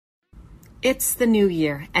It's the new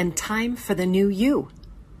year and time for the new you.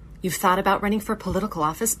 You've thought about running for political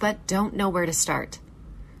office but don't know where to start.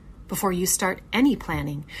 Before you start any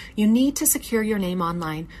planning, you need to secure your name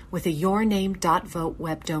online with a yourname.vote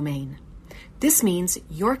web domain. This means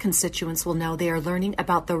your constituents will know they are learning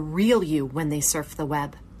about the real you when they surf the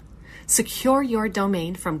web. Secure your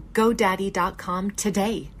domain from GoDaddy.com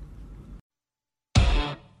today.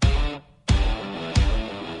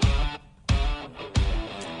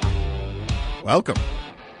 Welcome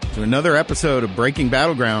to another episode of Breaking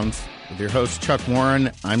Battlegrounds with your host, Chuck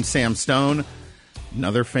Warren. I'm Sam Stone.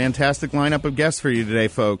 Another fantastic lineup of guests for you today,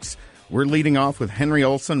 folks. We're leading off with Henry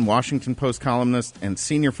Olsen, Washington Post columnist and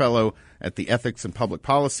senior fellow at the Ethics and Public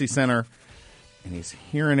Policy Center. And he's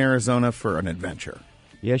here in Arizona for an adventure.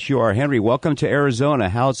 Yes, you are. Henry, welcome to Arizona.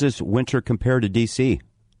 How's this winter compared to D.C.?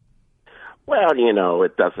 Well,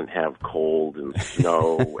 it doesn't have cold and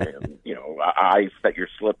snow and, ice that you're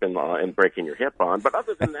slipping on and breaking your hip on. But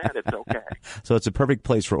other than that, it's okay. So it's a perfect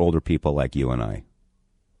place for older people like you and I.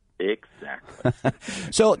 Exactly.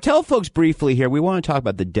 So tell folks briefly here, we want to talk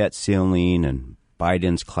about the debt ceiling and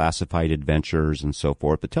Biden's classified adventures and so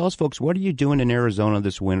forth. But tell us, folks, what are you doing in Arizona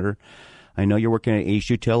this winter? I know you're working at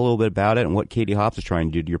ASU. Tell a little bit about it and what Katie Hobbs is trying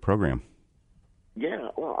to do to your program. Yeah,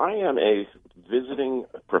 well, I am a visiting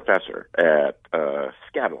professor at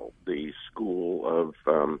Scattle, the School of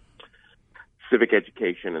Civic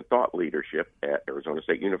Education and Thought Leadership at Arizona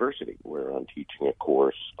State University, where I'm teaching a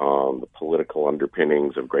course on the political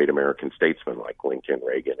underpinnings of great American statesmen like Lincoln,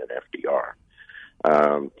 Reagan, and FDR.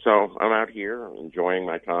 So I'm out here enjoying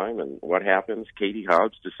my time, and what happens? Katie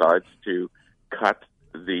Hobbs decides to cut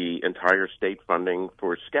the entire state funding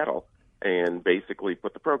for Scattle and basically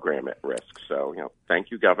put the program at risk. So, thank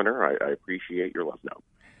you, Governor. I appreciate your love note.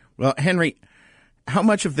 Well, Henry, how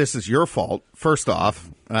much of this is your fault, first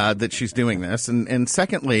off, that she's doing this? And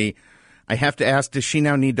secondly, I have to ask, does she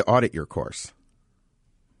now need to audit your course?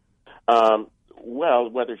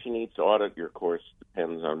 Well, whether she needs to audit your course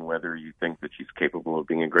depends on whether you think that she's capable of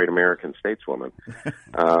being a great American stateswoman.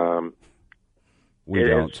 We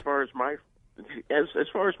don't. As far as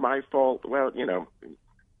my fault, well,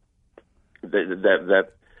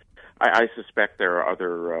 I suspect there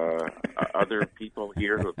are other people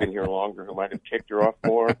here who have been here longer who might have kicked her off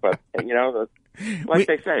more. But they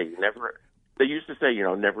say, They used to say,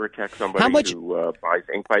 never attack somebody who buys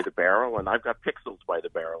ink by the barrel, and I've got pixels by the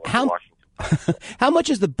barrel in Washington. How much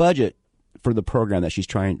is the budget for the program that she's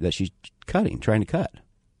trying to cut?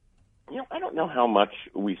 I don't know how much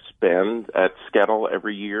we spend at Scattle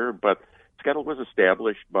every year, but Scattle was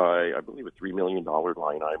established by, I believe, a $3 million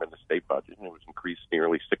line item in the state budget, and it was increased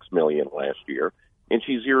nearly $6 million last year. And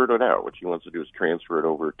she zeroed it out. What she wants to do is transfer it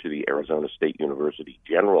over to the Arizona State University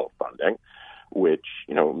general funding, which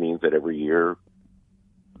means that every year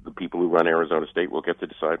the people who run Arizona State will get to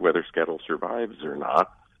decide whether Scattle survives or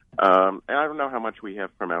not. And I don't know how much we have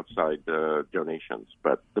from outside donations,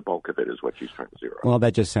 but the bulk of it is what she's trying to zero. Well,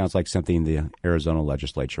 that just sounds like something the Arizona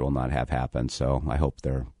legislature will not have happen. So I hope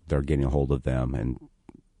they're getting a hold of them and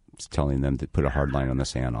telling them to put a hard line on the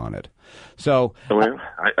sand on it. So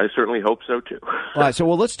I certainly hope so too. All right, so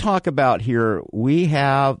let's talk about here. We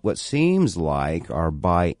have what seems like our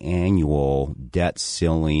biannual debt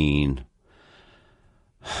ceiling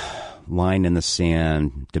line in the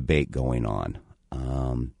sand debate going on.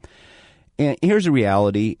 And here's the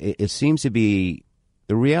reality. It seems to be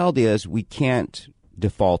the reality is we can't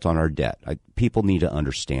default on our debt. People need to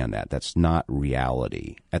understand that. That's not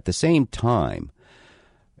reality. At the same time,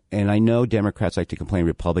 and I know Democrats like to complain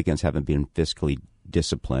Republicans haven't been fiscally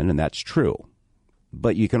disciplined, and that's true.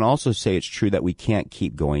 But you can also say it's true that we can't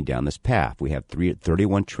keep going down this path. We have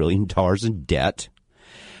 $31 trillion in debt.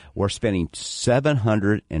 We're spending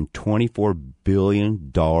 $724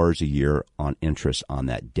 billion a year on interest on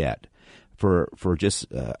that debt. For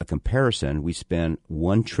just a comparison, we spend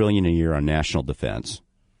 $1 trillion a year on national defense.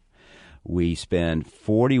 We spend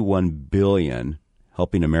 $41 billion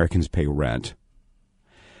helping Americans pay rent.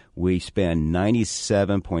 We spend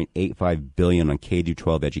 $97.85 billion on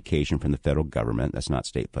K-12 education from the federal government. That's not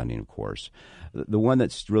state funding, of course. The one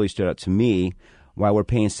that's really stood out to me, while we're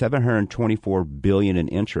paying $724 billion in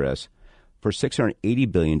interest, for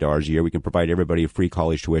 $680 billion a year, we can provide everybody a free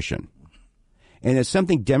college tuition. And it's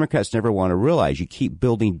something Democrats never want to realize. You keep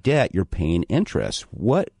building debt, you're paying interest.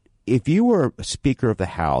 What if you were Speaker of the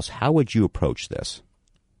House, how would you approach this?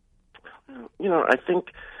 I think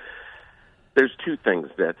there's two things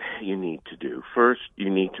that you need to do. First, you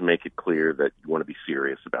need to make it clear that you want to be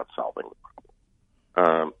serious about solving the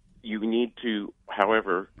problem. You need to,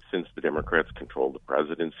 however, since the Democrats control the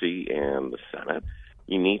presidency and the Senate,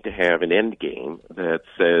 you need to have an end game that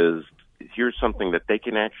says,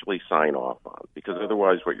 can actually sign off on, because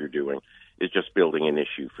otherwise what you're doing is just building an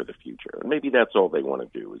issue for the future. And maybe that's all they want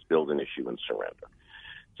to do, is build an issue and surrender.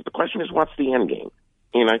 So the question is, what's the end game?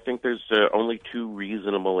 And I think there's only two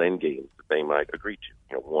reasonable end games that they might agree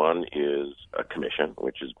to. One is a commission,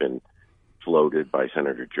 which has been floated by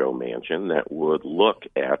Senator Joe Manchin, that would look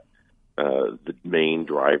at the main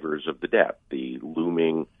drivers of the debt, the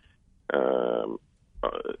looming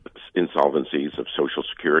insolvencies of Social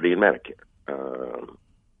Security and Medicare.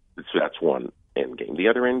 So that's one end game. The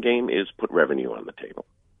other end game is put revenue on the table.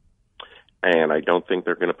 And I don't think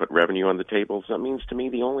they're going to put revenue on the table. So that means to me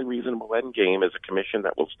the only reasonable end game is a commission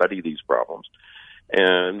that will study these problems,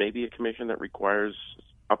 and maybe a commission that requires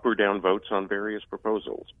up or down votes on various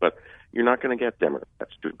proposals. But you're not going to get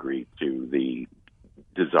Democrats to agree to the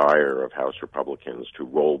desire of House Republicans to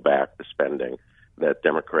roll back the spending that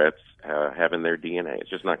Democrats have in their DNA. It's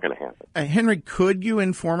just not going to happen. Henry, could you,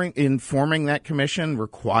 informing that commission,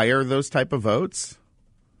 require those type of votes?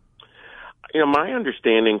 My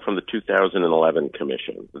understanding from the 2011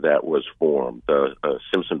 commission that was formed, the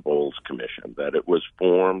Simpson-Bowles Commission, that it was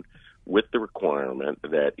formed with the requirement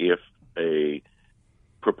that if a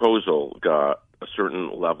proposal got a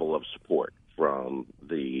certain level of support from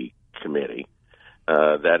the committee,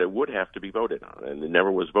 that it would have to be voted on. And it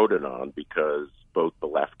never was voted on because both the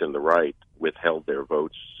left and the right withheld their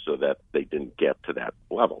votes so that they didn't get to that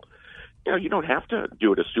level. You don't have to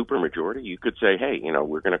do it a supermajority. You could say, hey,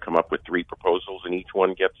 we're going to come up with 3 proposals and each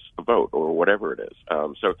one gets a vote, or whatever it is.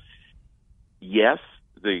 So, yes,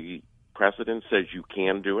 the precedent says you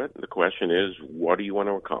can do it. The question is, what do you want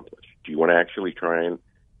to accomplish? Do you want to actually try and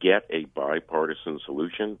get a bipartisan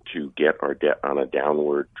solution to get our debt on a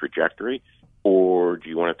downward trajectory? Or do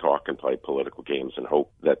you want to talk and play political games and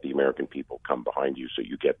hope that the American people come behind you so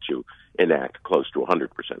you get to enact close to 100%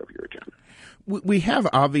 of your agenda? We have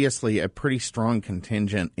obviously a pretty strong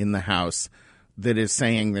contingent in the House that is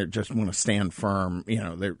saying they just want to stand firm.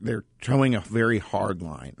 They're towing a very hard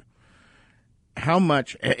line. How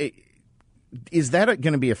much is that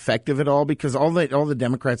going to be effective at all? Because all the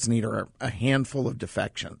Democrats need are a handful of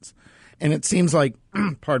defections, and it seems like,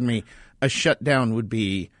 pardon me, a shutdown would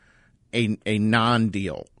be a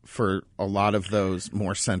non-deal for a lot of those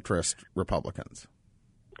more centrist Republicans.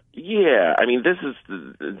 Yeah, this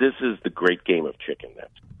is the great game of chicken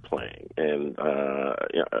that's playing, and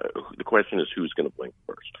the question is who's going to blink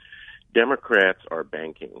first. Democrats are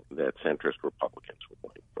banking that centrist Republicans will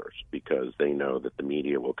blink first because they know that the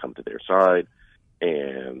media will come to their side,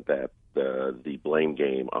 and that the blame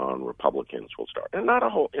game on Republicans will start, and not a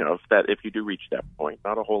whole if you do reach that point,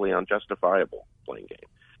 not a wholly unjustifiable blame game.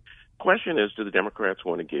 Question is, do the Democrats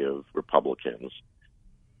want to give Republicans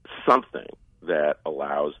something that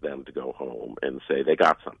allows them to go home and say they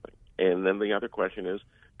got something? And then the other question is,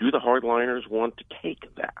 do the hardliners want to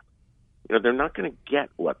take that? They're not going to get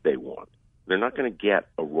what they want. They're not going to get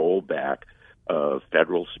a rollback of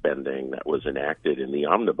federal spending that was enacted in the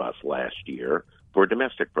omnibus last year for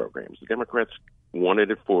domestic programs. The Democrats wanted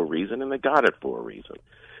it for a reason, and they got it for a reason.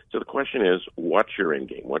 So the question is, what's your end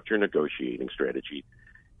game? What's your negotiating strategy?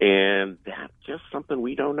 And that's just something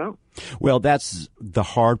we don't know. Well, that's the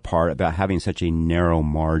hard part about having such a narrow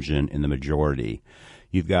margin in the majority.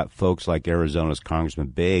 You've got folks like Arizona's Congressman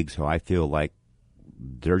Biggs, who I feel like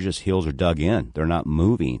their just heels are dug in. They're not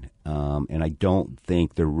moving. And I don't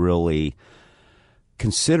think they're really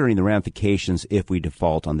considering the ramifications if we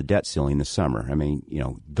default on the debt ceiling this summer.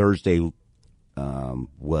 Thursday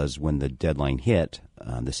was when the deadline hit,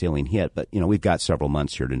 the ceiling hit. But, we've got several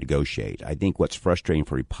months here to negotiate. I think what's frustrating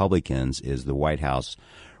for Republicans is the White House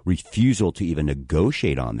refusal to even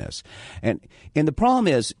negotiate on this. And the problem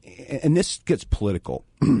is, and this gets political,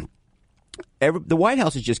 the White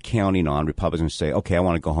House is just counting on Republicans to say, okay, I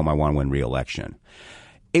want to go home, I want to win re-election.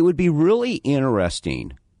 It would be really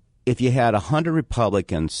interesting if you had 100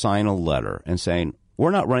 Republicans sign a letter and saying,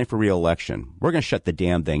 we're not running for re-election. We're going to shut the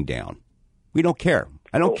damn thing down. We don't care.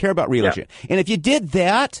 I don't care about re-election. Yeah. And if you did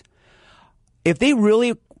that, if they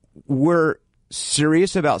really were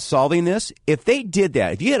serious about solving this, if they did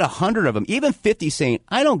that, if you had 100 of them, even 50 saying,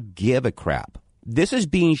 I don't give a crap. This is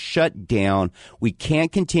being shut down. We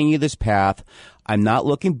can't continue this path. I'm not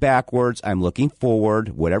looking backwards. I'm looking forward.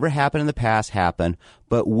 Whatever happened in the past happened,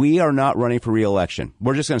 but we are not running for re-election.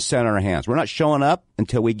 We're just going to sit on our hands. We're not showing up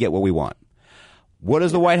until we get what we want. What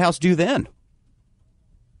does the White House do then?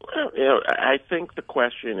 Well, I think the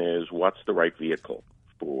question is, what's the right vehicle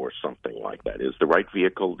for something like that? Is the right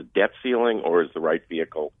vehicle the debt ceiling, or is the right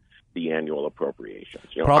vehicle the annual appropriations?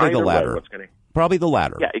 Probably the latter. Probably the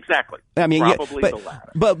latter. Yeah, exactly. The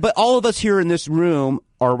latter. But But all of us here in this room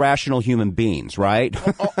are rational human beings, right?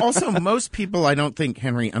 Also, most people, I don't think,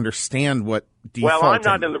 Henry, understand what defaulting... Well, I'm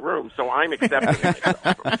not in the room, so I'm accepting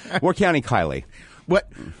it. We're counting Kylie.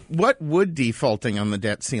 What would defaulting on the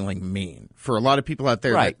debt ceiling mean for a lot of people out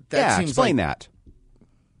there? Right. That seems explain like... that.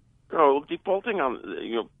 Oh, defaulting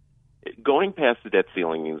on, going past the debt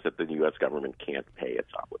ceiling means that the U.S. government can't pay its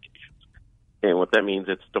obligations. And what that means,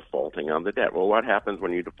 it's defaulting on the debt. Well, what happens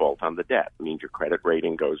when you default on the debt? It means your credit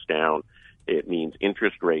rating goes down. It means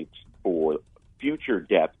interest rates for future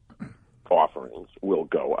debt offerings will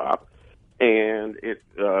go up. And it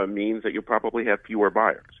means that you'll probably have fewer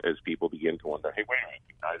buyers as people begin to wonder, hey, wait a minute,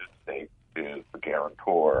 the United States is the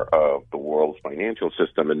guarantor of the world's financial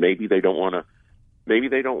system, and maybe they don't want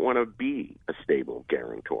to be a stable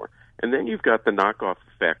guarantor. And then you've got the knockoff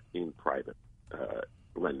effect in private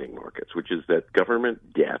lending markets, which is that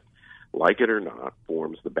government debt, like it or not,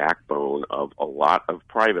 forms the backbone of a lot of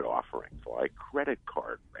private offerings, like credit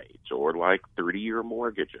card rates or like 30-year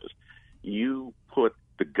mortgages. You put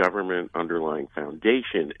the government underlying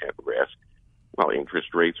foundation at risk, well,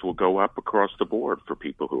 interest rates will go up across the board for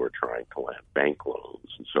people who are trying to lend bank loans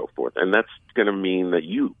and so forth. And that's going to mean that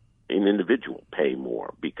you, an individual, pay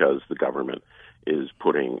more because the government is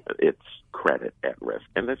putting its credit at risk.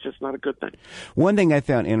 And that's just not a good thing. One thing I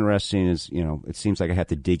found interesting is, it seems like I have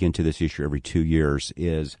to dig into this issue every 2 years,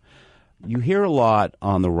 is you hear a lot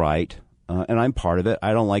on the right, and I'm part of it.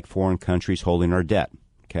 I don't like foreign countries holding our debt,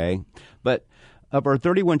 okay? But of our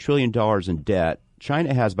 $31 trillion in debt,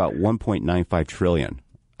 China has about $1.95 trillion.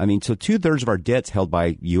 I mean, so 2/3 of our debt's held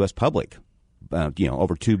by U.S. public,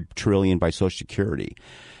 over $2 trillion by Social Security.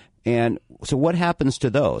 And so what happens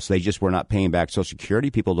to those? They just were not paying back Social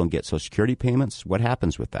Security. People don't get Social Security payments. What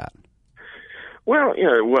happens with that? Well,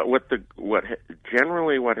 what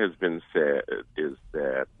generally what has been said is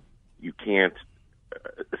that you can't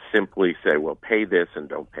simply say, well, pay this and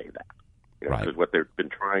don't pay that. Right. Because what they've been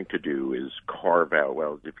trying to do is carve out,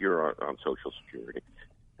 well, if you're on Social Security,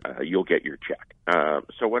 you'll get your check.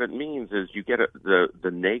 So what it means is you get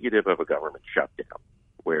the negative of a government shutdown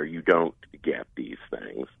where you don't get these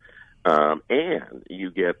things. And you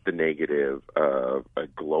get the negative of a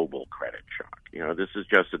global credit shock. This is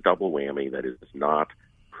just a double whammy that is not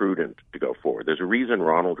prudent to go forward. There's a reason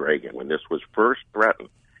Ronald Reagan, when this was first threatened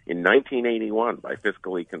in 1981 by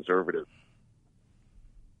fiscally conservative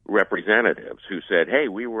representatives who said, hey,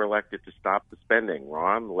 we were elected to stop the spending.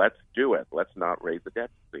 Ron, let's do it. Let's not raise the debt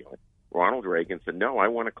ceiling. Ronald Reagan said, no, I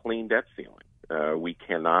want a clean debt ceiling. We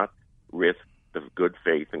cannot risk the good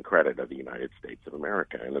faith and credit of the United States of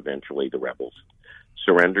America. And eventually the rebels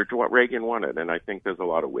surrendered to what Reagan wanted. And I think there's a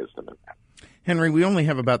lot of wisdom in that. Henry, we only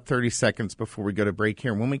have about 30 seconds before we go to break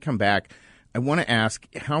here. When we come back, I want to ask,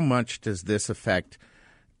 how much does this affect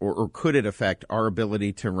or could it affect our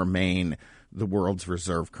ability to remain the world's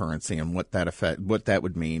reserve currency and what that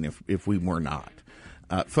would mean if we were not?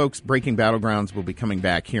 Folks, Breaking Battlegrounds will be coming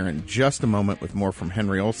back here in just a moment with more from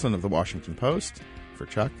Henry Olsen of the Washington Post. For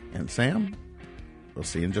Chuck and Sam, we'll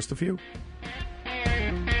see you in just a few.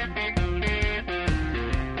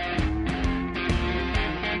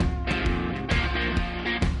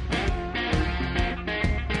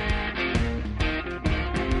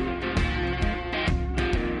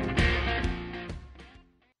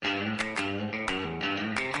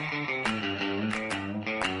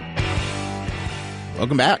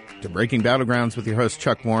 Welcome back to Breaking Battlegrounds with your hosts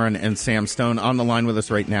Chuck Warren and Sam Stone. On the line with us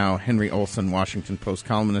right now, Henry Olsen, Washington Post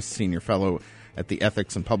columnist, senior fellow at the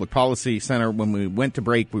Ethics and Public Policy Center. When we went to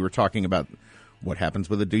break, we were talking about what happens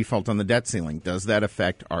with a default on the debt ceiling. Does that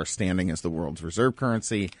affect our standing as the world's reserve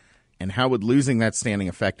currency? And how would losing that standing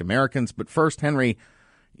affect Americans? But first, Henry,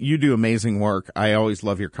 you do amazing work. I always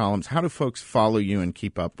love your columns. How do folks follow you and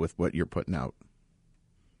keep up with what you're putting out?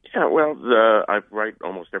 Yeah, well, I write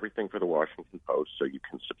almost everything for the Washington Post, so you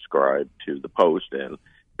can subscribe to the Post, and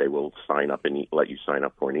they will sign up and let you sign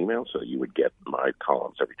up for an email, so you would get my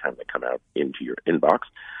columns every time they come out into your inbox.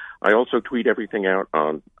 I also tweet everything out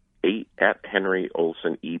on at Henry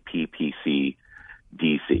Olsen EPPC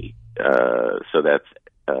DC. So that's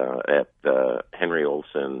at Henry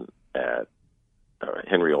Olsen at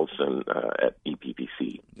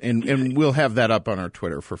EPPC. And we'll have that up on our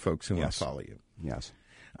Twitter for folks who want to follow you. Yes.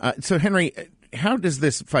 So, Henry, how does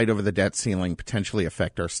this fight over the debt ceiling potentially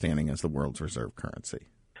affect our standing as the world's reserve currency?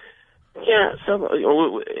 Yeah, so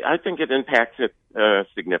I think it impacts it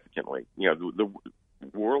significantly. The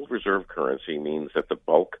world reserve currency means that the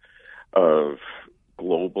bulk of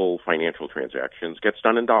global financial transactions gets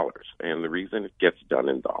done in dollars. And the reason it gets done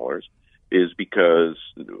in dollars is because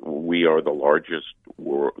we are the largest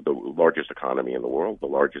economy in the world, the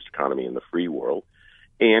largest economy in the free world.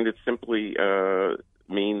 And it's simply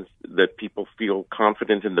means that people feel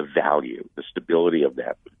confident in the value, the stability of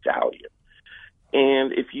that value.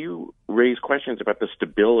 And if you raise questions about the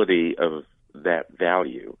stability of that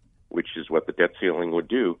value, which is what the debt ceiling would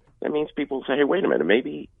do, that means people say, hey, wait a minute,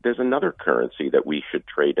 maybe there's another currency that we should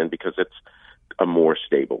trade in because it's a more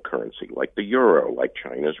stable currency, like the euro, like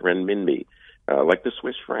China's renminbi, like the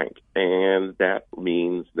Swiss franc. And that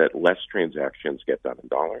means that less transactions get done in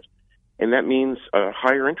dollars. And that means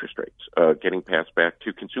higher interest rates getting passed back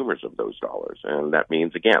to consumers of those dollars. And that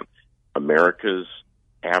means, again, America's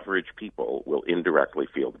average people will indirectly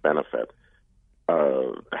feel the benefit,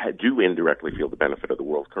 do indirectly feel the benefit of the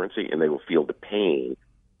world currency, and they will feel the pain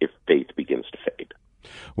if faith begins to fade.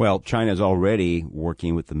 Well, China is already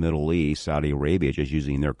working with the Middle East, Saudi Arabia, just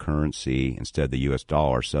using their currency instead of the U.S.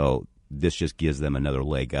 dollar. So this just gives them another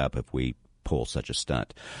leg up if we pull such a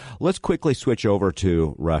stunt. Let's quickly switch over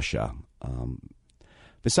to Russia.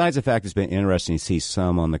 Besides the fact it's been interesting to see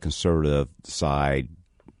some on the conservative side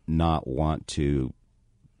not want to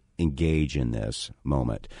engage in this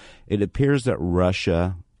moment, it appears that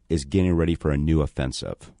Russia is getting ready for a new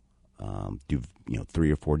offensive. Do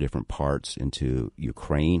 3 or 4 different parts into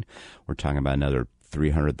Ukraine. We're talking about another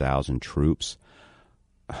 300,000 troops.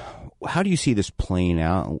 How do you see this playing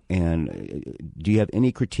out? And do you have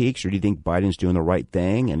any critiques, or do you think Biden's doing the right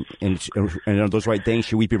thing? And are those right things?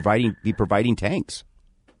 Should we be providing tanks?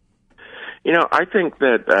 I think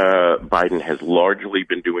that Biden has largely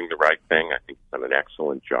been doing the right thing. I think he's done an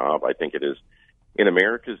excellent job. I think it is in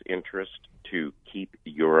America's interest to keep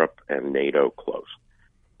Europe and NATO close.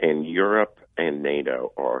 And Europe and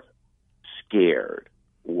NATO are scared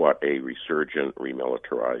what a resurgent,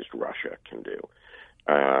 remilitarized Russia can do.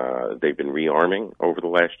 They've been rearming over the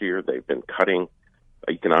last year. They've been cutting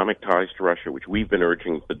economic ties to Russia, which we've been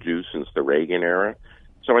urging to do since the Reagan era.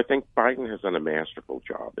 So I think Biden has done a masterful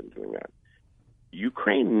job in doing that.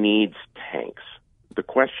 Ukraine needs tanks. The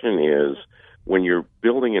question is, when you're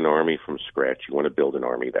building an army from scratch, you want to build an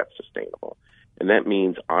army that's sustainable. And that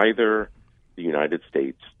means either the United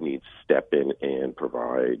States needs to step in and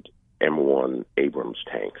provide M1 Abrams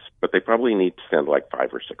tanks, but they probably need to send like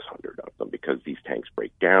 500 or 600 of them because these tanks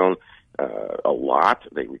break down a lot.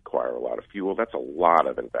 They require a lot of fuel. That's a lot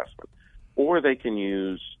of investment. Or they can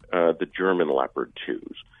use the German Leopard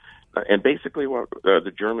 2s. And basically what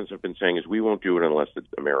the Germans have been saying is we won't do it unless the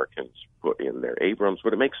Americans put in their Abrams,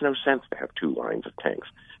 but it makes no sense to have 2 lines of tanks.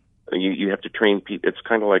 You have to train people. It's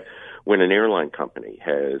kind of like when an airline company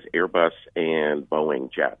has Airbus and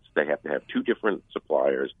Boeing jets. They have to have 2 different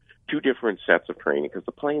suppliers, 2 different sets of training because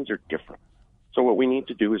the planes are different. So what we need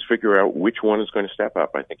to do is figure out which one is going to step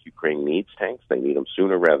up. I think Ukraine needs tanks. They need them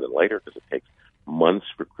sooner rather than later because it takes months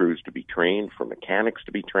for crews to be trained, for mechanics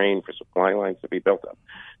to be trained, for supply lines to be built up.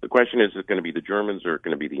 The question is it going to be the Germans or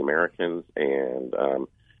going to be the Americans? And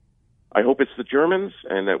I hope it's the Germans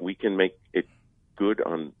and that we can make it good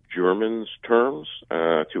on Germans' terms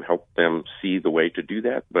to help them see the way to do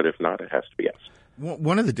that. But if not, it has to be us.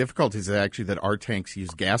 One of the difficulties is actually that our tanks use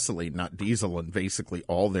gasoline, not diesel, and basically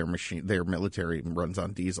all their military runs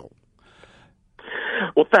on diesel.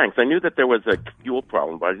 Well, thanks. I knew that there was a fuel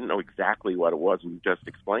problem, but I didn't know exactly what it was, and you just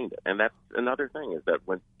explained it. And that's another thing is that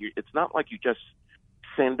it's not like you just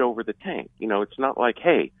send over the tank. It's not like,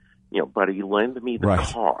 hey, buddy, lend me the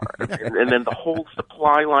car. and then the whole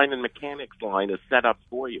supply line and mechanics line is set up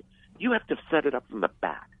for you. You have to set it up from the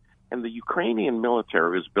back. And the Ukrainian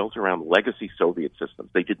military was built around legacy Soviet systems.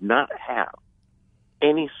 They did not have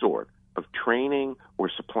any sort of training or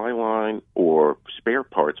supply line or spare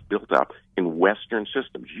parts built up in Western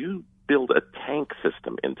systems. You build a tank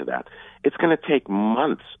system into that. It's going to take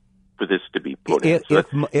months for this to be put in. So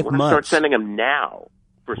if months. Start sending them now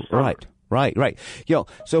for summer. Right.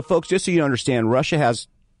 So folks, just so you understand, Russia has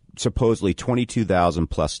supposedly 22,000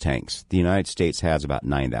 plus tanks. The United States has about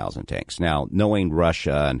 9,000 tanks. Now, knowing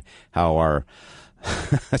Russia and how our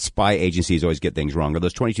spy agencies always get things wrong, of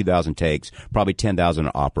those 22,000 tanks, probably 10,000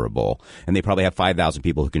 are operable, and they probably have 5,000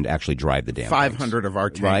 people who can actually drive the damn 500 tanks. Of our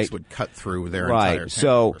tanks would cut through their entire tank.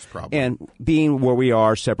 So, and being where we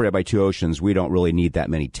are, separated by 2 oceans, we don't really need that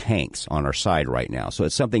many tanks on our side right now. So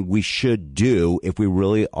it's something we should do if we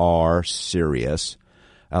really are serious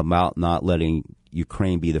about not letting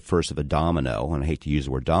Ukraine be the first of a domino. And I hate to use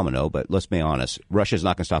the word domino, but let's be honest, Russia's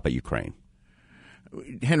not going to stop at Ukraine.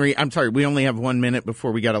 Henry, I'm sorry, we only have 1 minute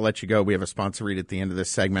before we got to let you go. We have a sponsor read at the end of this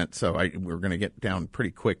segment, so we're going to get down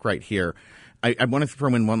pretty quick right here. I want to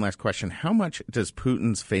throw in one last question. How much does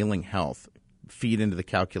Putin's failing health feed into the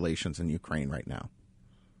calculations in Ukraine right now?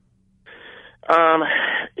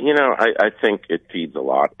 I think it feeds a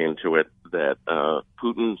lot into it that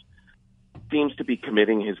Putin seems to be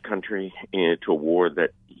committing his country to a war that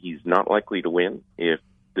he's not likely to win if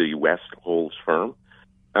the West holds firm.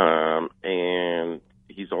 And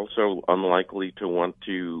he's also unlikely to want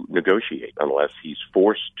to negotiate unless he's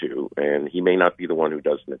forced to, and he may not be the one who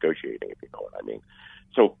does the negotiating, if you know what I mean.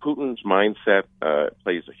 So Putin's mindset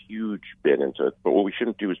plays a huge bit into it, but what we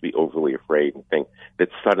shouldn't do is be overly afraid and think that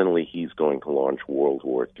suddenly he's going to launch World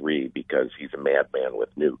War III because he's a madman with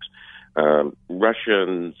nukes.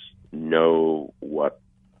 Russians know what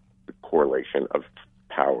the correlation of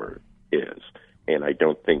power is, and I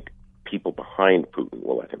don't think people behind Putin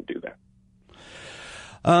will let him do that.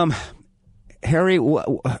 Henry,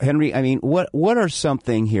 I mean, what are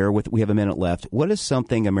something here? We have a minute left. What is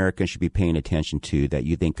something Americans should be paying attention to that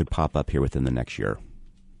you think could pop up here within the next year?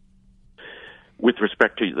 With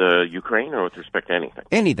respect to the Ukraine, or with respect to anything?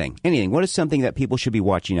 Anything. What is something that people should be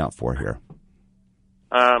watching out for here?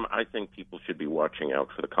 I think people should be watching out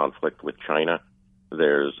for the conflict with China.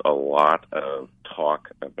 There's a lot of talk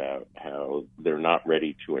about how they're not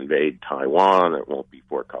ready to invade Taiwan. It won't be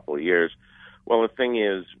for a couple of years. Well, the thing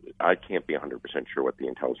is, I can't be 100% sure what the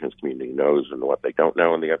intelligence community knows and what they don't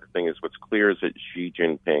know. And the other thing is, what's clear is that Xi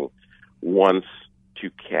Jinping wants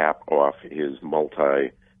to cap off his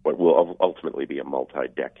what will ultimately be a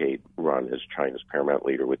multi-decade run as China's paramount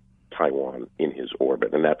leader with Taiwan in his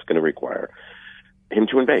orbit. And that's going to require him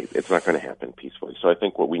to invade. It's not going to happen peacefully. So I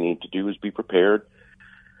think what we need to do is be prepared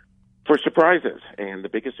for surprises. And the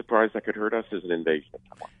biggest surprise that could hurt us is an invasion of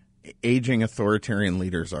Taiwan. Aging authoritarian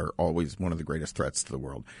leaders are always one of the greatest threats to the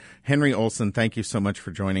world. Henry Olsen, thank you so much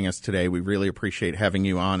for joining us today. We really appreciate having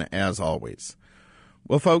you on, as always.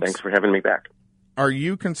 Well, folks, thanks for having me back. Are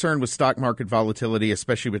you concerned with stock market volatility,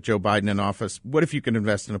 especially with Joe Biden in office? What if you could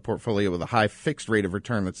invest in a portfolio with a high fixed rate of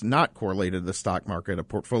return that's not correlated to the stock market, a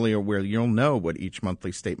portfolio where you'll know what each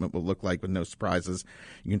monthly statement will look like with no surprises?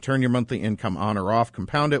 You can turn your monthly income on or off,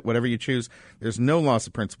 compound it, whatever you choose. There's no loss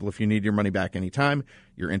of principal if you need your money back anytime.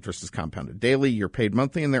 Your interest is compounded daily, you're paid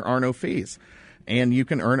monthly, and there are no fees. And you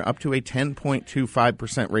can earn up to a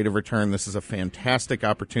 10.25% rate of return. This is a fantastic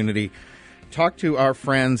opportunity. Talk to our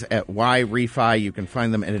friends at YRefi. You can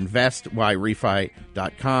find them at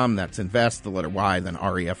investyrefi.com. That's invest, the letter Y, then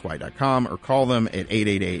REFY.com, or call them at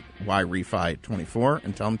 888-YRefi-24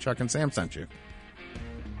 and tell them Chuck and Sam sent you.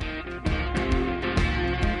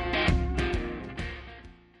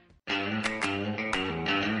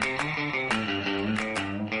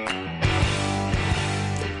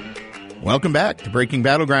 Welcome back to Breaking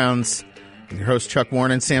Battlegrounds with your hosts Chuck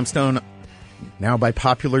Warren and Sam Stone. Now by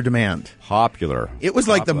popular demand. It was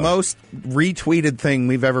like the most retweeted thing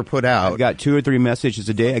we've ever put out. I've got 2 or 3 messages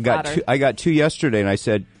a day. I got two yesterday, and I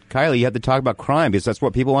said, Kylie, you have to talk about crime because that's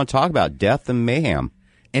what people want to talk about, death and mayhem.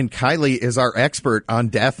 And Kylie is our expert on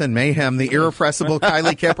death and mayhem, the irrepressible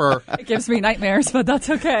Kylie Kipper. It gives me nightmares, but that's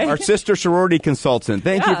okay. Our sister sorority consultant.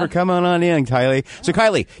 Thank you for coming on in, Kylie. So,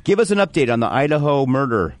 Kylie, give us an update on the Idaho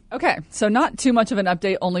murder. Okay, so not too much of an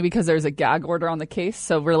update, only because there's a gag order on the case,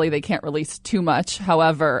 so really they can't release too much.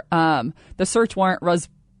 However, the search warrant was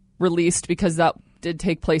released because that did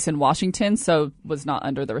take place in Washington, so was not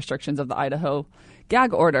under the restrictions of the Idaho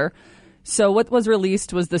gag order. So what was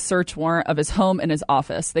released was the search warrant of his home and his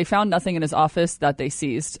office. They found nothing in his office that they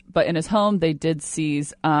seized, but in his home they did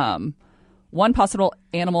seize one possible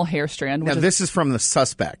animal hair strand. Now, this is from the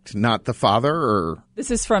suspect, not the father, or?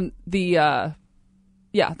 This is from the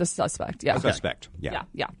suspect. Yeah. Suspect. Yeah.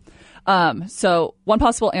 So one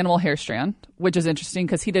possible animal hair strand, which is interesting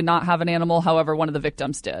because he did not have an animal. However, one of the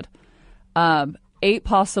victims did. 8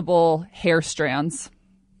 possible hair strands.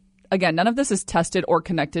 Again, none of this is tested or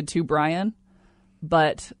connected to Brian,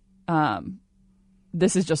 but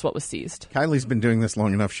this is just what was seized. Kylie's been doing this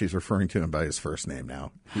long enough. She's referring to him by his first name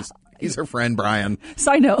now. He's her friend, Brian.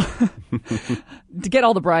 Side note, to get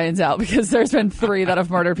all the Brians out, because there's been 3 that have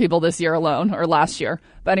murdered people this year alone, or last year.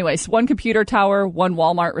 But anyways, 1 computer tower, 1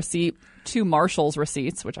 Walmart receipt, 2 Marshall's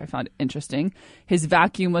receipts, which I found interesting. His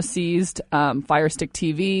vacuum was seized, Fire Stick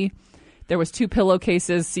TV. There was 2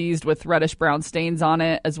 pillowcases seized with reddish-brown stains on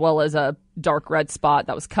it, as well as a dark red spot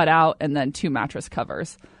that was cut out, and then 2 mattress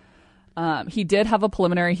covers. He did have a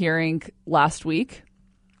preliminary hearing last week,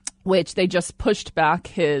 which they just pushed back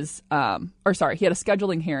his he had a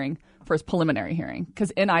scheduling hearing for his preliminary hearing.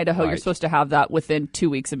 Because in Idaho, You're supposed to have that within 2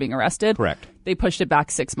 weeks of being arrested. Correct. They pushed it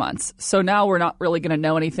back 6 months. So now we're not really going to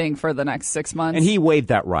know anything for the next 6 months. And he waived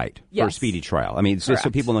that right for a Yes. speedy trial. I mean, so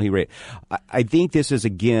people know he waived. I think this is,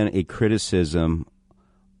 again, a criticism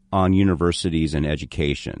on universities and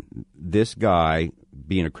education. This guy,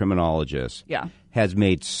 being a criminologist, has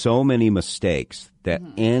made so many mistakes that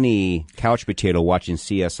any couch potato watching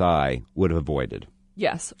CSI would have avoided.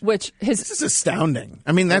 Yes, which This is astounding.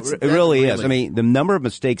 I mean, It really is. I mean, the number of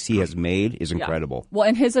mistakes he has made is yeah. incredible. Well,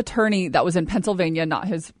 and his attorney that was in Pennsylvania, not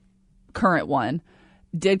his current one,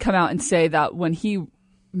 did come out and say that when he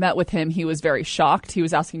met with him, he was very shocked. He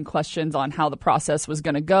was asking questions on how the process was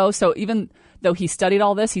going to go. So even though he studied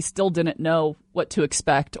all this, he still didn't know what to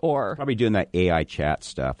expect or... Probably doing that AI chat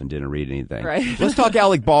stuff and didn't read anything. Right. Let's talk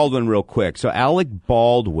Alec Baldwin real quick. So Alec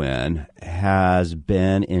Baldwin has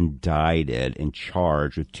been indicted and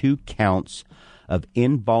charged with 2 counts of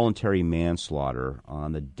involuntary manslaughter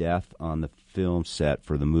on the death on the film set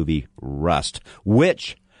for the movie Rust,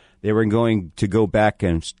 which they were going to go back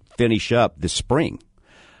and finish up this spring.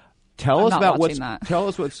 Tell us about what's. Tell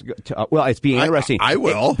us what's. Well, it's being interesting. I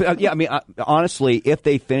will. Yeah, I mean, honestly, if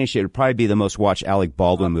they finish it, it'll probably be the most watched Alec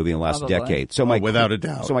Baldwin movie in the last Probably. decade. So without a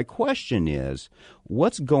doubt. So my question is,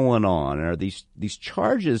 what's going on? Are these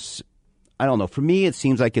charges? I don't know. For me, it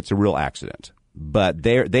seems like it's a real accident. But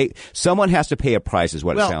someone has to pay a price, is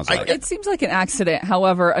what it sounds like. It seems like an accident.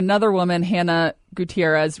 However, another woman, Hannah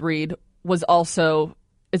Gutierrez Reed, is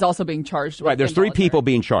also being charged. Right, there's 3 people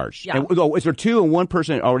being charged. Yeah. And, is there 2 and one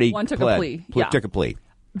person already One took pled, a plea. Yeah. Took a plea.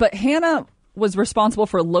 But Hannah was responsible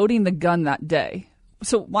for loading the gun that day.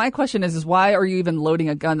 So my question is why are you even loading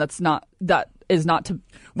a gun that is not to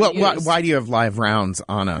Well, use? why do you have live rounds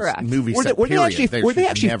on a Correct. movie Were set? they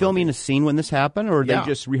actually never filming be. a scene when this happened, or are Yeah. they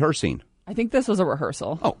just rehearsing? I think this was a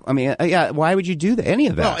rehearsal. Oh, I mean, yeah. Why would you do any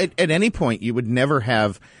of that? Well, at any point, you would never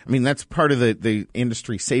have. I mean, that's part of the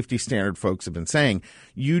industry safety standard. Folks have been saying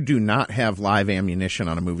you do not have live ammunition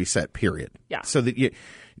on a movie set. Period. Yeah. So that you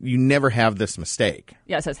never have this mistake.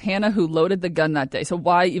 Yeah, it says Hannah who loaded the gun that day. So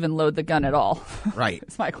why even load the gun at all? Right.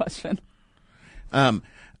 That's my question. I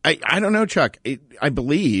don't know, Chuck. I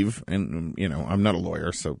believe, and I'm not a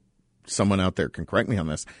lawyer, so someone out there can correct me on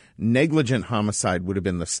this. Negligent homicide would have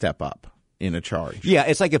been the step up in a charge. Yeah,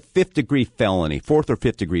 it's like a 5th-degree felony, 4th or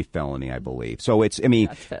 5th-degree felony, I believe. So it's, I mean,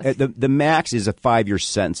 the max is a 5-year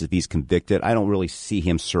sentence if he's convicted. I don't really see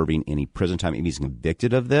him serving any prison time if he's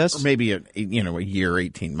convicted of this. Or maybe a year,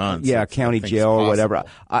 18 months. Yeah, county jail or whatever.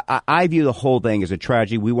 I view the whole thing as a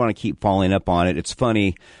tragedy. We want to keep following up on it. It's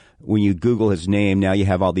funny. When you Google his name, now you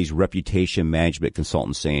have all these reputation management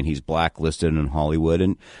consultants saying he's blacklisted in Hollywood.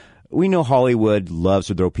 And we know Hollywood loves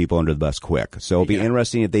to throw people under the bus quick. So it'll be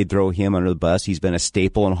interesting if they throw him under the bus. He's been a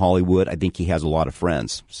staple in Hollywood. I think he has a lot of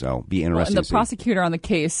friends. So it'll be interesting and the prosecutor on the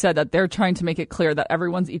case said that they're trying to make it clear that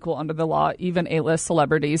everyone's equal under the law, even A-list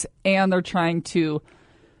celebrities, and they're trying to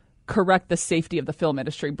correct the safety of the film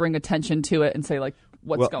industry, bring attention to it, and say, like,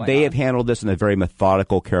 what's going on. They have handled this in a very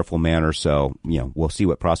methodical, careful manner. So, we'll see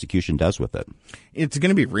what prosecution does with it. It's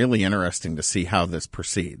going to be really interesting to see how this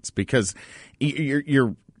proceeds because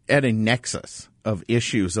you're at a nexus of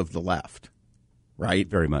issues of the left, right?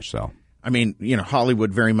 Very much so. I mean,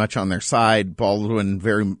 Hollywood very much on their side, Baldwin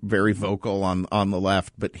very, very vocal on the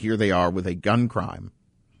left, but here they are with a gun crime.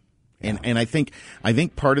 Yeah. And I think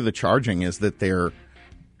part of the charging is that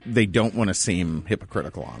they don't want to seem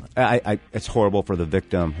hypocritical on it. It's horrible for the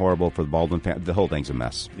victim, horrible for the Baldwin family. The whole thing's a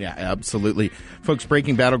mess. Yeah, absolutely. Folks,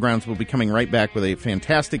 Breaking Battlegrounds will be coming right back with a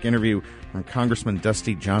fantastic interview from Congressman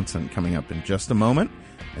Dusty Johnson coming up in just a moment.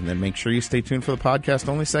 And then make sure you stay tuned for the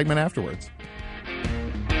podcast-only segment afterwards.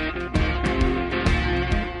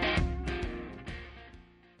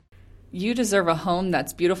 You deserve a home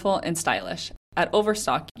that's beautiful and stylish. At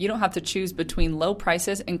Overstock, you don't have to choose between low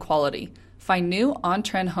prices and quality. Find new,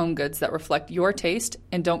 on-trend home goods that reflect your taste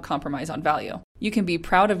and don't compromise on value. You can be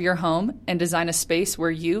proud of your home and design a space where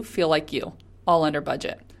you feel like you, all under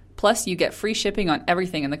budget. Plus, you get free shipping on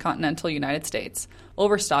everything in the continental United States.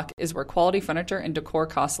 Overstock is where quality furniture and decor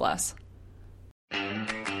cost less.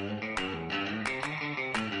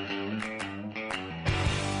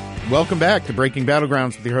 Welcome back to Breaking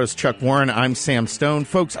Battlegrounds with your host, Chuck Warren. I'm Sam Stone.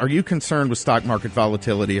 Folks, are you concerned with stock market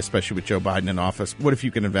volatility, especially with Joe Biden in office? What if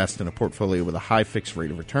you can invest in a portfolio with a high fixed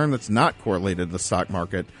rate of return that's not correlated to the stock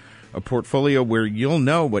market? A portfolio where you'll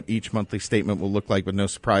know what each monthly statement will look like with no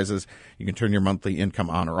surprises. You can turn your monthly income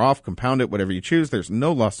on or off, compound it, whatever you choose. There's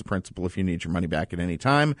no loss of principal if you need your money back at any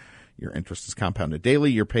time. Your interest is compounded daily.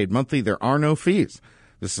 You're paid monthly. There are no fees.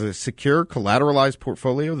 This is a secure, collateralized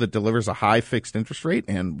portfolio that delivers a high fixed interest rate.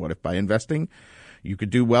 And what if by investing, you could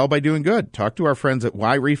do well by doing good? Talk to our friends at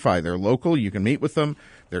YRefi. They're local. You can meet with them.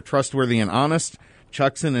 They're trustworthy and honest.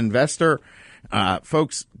 Chuck's an investor.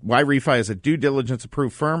 Folks, YRefi is a due diligence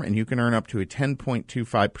approved firm, and you can earn up to a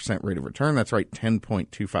 10.25% rate of return. That's right,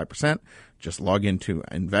 10.25%. Just log into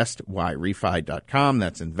investYRefi.com.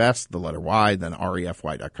 That's invest, the letter Y, then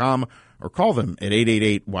REFY.com, or call them at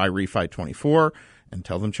 888-YRefi24 and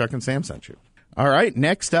tell them Chuck and Sam sent you. All right,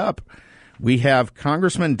 next up, We have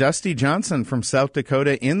Congressman Dusty Johnson from South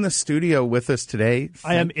Dakota in the studio with us today.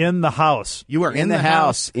 I am in the house. You are in the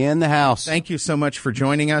house. In the house. Thank you so much for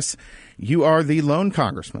joining us. You are the lone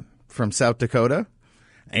congressman from South Dakota,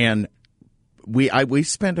 and we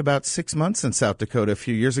spent about 6 months in South Dakota a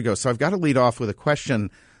few years ago, so I've got to lead off with a question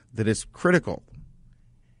that is critical.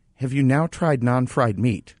 Have you now tried non-fried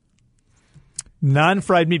meat?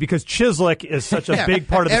 Non-fried meat, because Chislik is such a big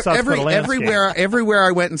part of the South Dakota landscape. Everywhere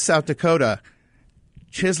I went in South Dakota,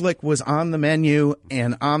 Chislik was on the menu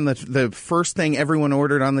and on the first thing everyone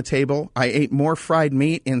ordered on the table. I ate more fried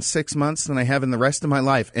meat in 6 months than I have in the rest of my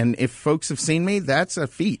life. And if folks have seen me, that's a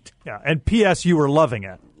feat. Yeah, and P.S., you were loving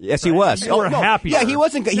it. Yes, he was. You were happy. Yeah, he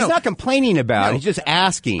wasn't. He's not complaining about it. He's just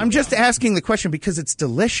asking. I'm just asking the question because it's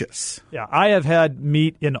delicious. Yeah, I have had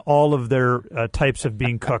meat in all of their types of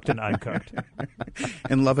being cooked and uncooked.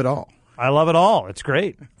 And love it all. I love it all. It's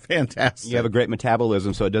great. Fantastic. You have a great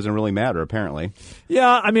metabolism, so it doesn't really matter, apparently. Yeah,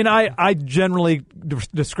 I mean, I generally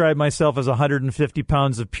describe myself as 150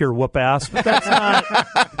 pounds of pure whoop ass, but that's not,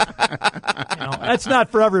 that's not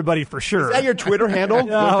for everybody for sure. Is that your Twitter handle?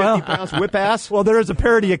 Yeah, 150 pounds whip ass? Well, there is a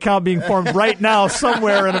parody account being formed right now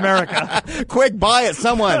somewhere in America. Quick, buy it,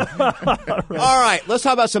 someone. All right, let's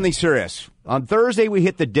talk about something serious. On Thursday, we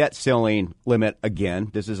hit the debt ceiling limit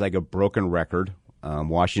again. This is like a broken record.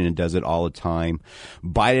 Washington does it all the time.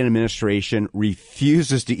 Biden administration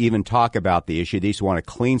refuses to even talk about the issue. They just want a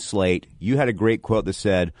clean slate. You had a great quote that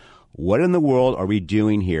said, "What in the world are we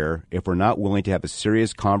doing here if we're not willing to have a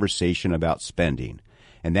serious conversation about spending?"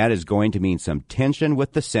 And that is going to mean some tension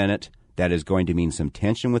with the Senate. That is going to mean some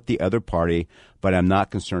tension with the other party, but I'm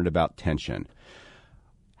not concerned about tension.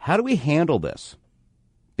 How do we handle this?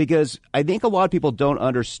 Because I think a lot of people don't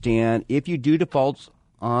understand if you do default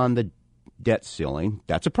on the debt ceiling,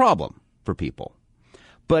 that's a problem for people.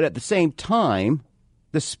 But at the same time,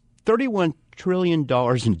 this $31 trillion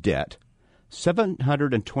in debt,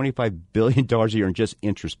 $725 billion a year in just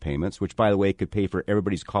interest payments, which, by the way, could pay for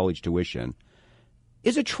everybody's college tuition,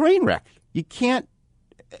 is a train wreck. You can't.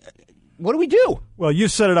 What do we do? Well, you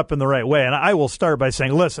set it up in the right way, and I will start by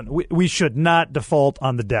saying, listen, we should not default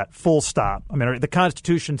on the debt, full stop. I mean, the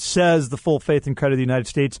Constitution says the full faith and credit of the United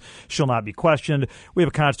States shall not be questioned. We have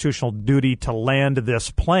a constitutional duty to land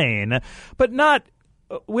this plane, but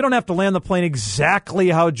we don't have to land the plane exactly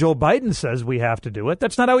how Joe Biden says we have to do it.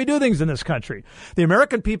 That's not how we do things in this country. The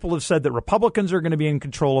American people have said that Republicans are going to be in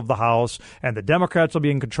control of the House and the Democrats will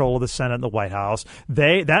be in control of the Senate and the White House.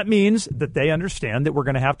 That means that they understand that we're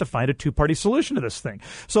going to have to find a two-party solution to this thing.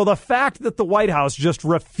 So the fact that the White House just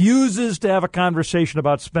refuses to have a conversation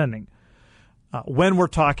about spending when we're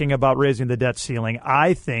talking about raising the debt ceiling,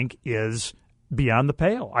 I think is beyond the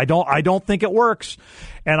pale. I don't think it works.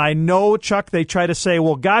 And I know, Chuck, they try to say,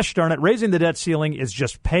 well, gosh darn it, raising the debt ceiling is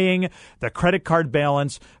just paying the credit card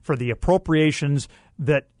balance for the appropriations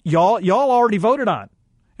that y'all already voted on.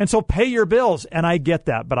 And so pay your bills. And I get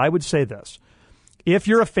that. But I would say this. If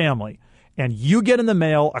you're a family and you get in the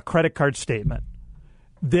mail a credit card statement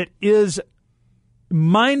that is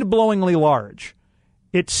mind-blowingly large,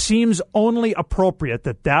 it seems only appropriate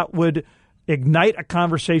that would ignite a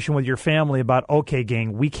conversation with your family about, okay,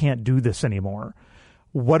 gang, we can't do this anymore.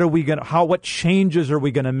 What changes are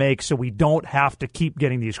we going to make so we don't have to keep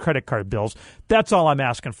getting these credit card bills? That's all I'm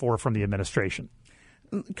asking for from the administration.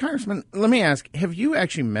 Congressman, let me ask, have you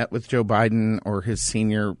actually met with Joe Biden or his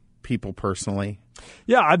senior people personally?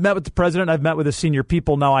 Yeah, I've met with the president. I've met with his senior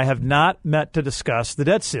people. Now, I have not met to discuss the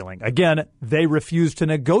debt ceiling. Again, they refuse to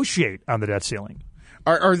negotiate on the debt ceiling.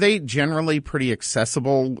 Are they generally pretty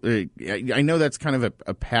accessible? I know that's kind of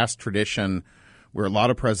a past tradition where a lot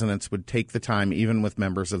of presidents would take the time, even with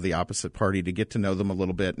members of the opposite party, to get to know them a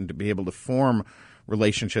little bit and to be able to form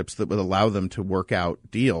relationships that would allow them to work out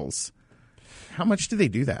deals. How much do they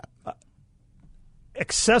do that?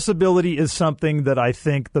 Accessibility is something that I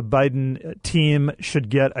think the Biden team should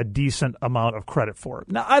get a decent amount of credit for.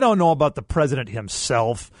 Now, I don't know about the president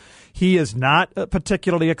himself. He is not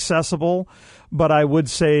particularly accessible, but I would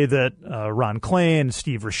say that Ron Klain and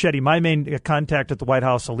Steve Ricchetti, my main contact at the White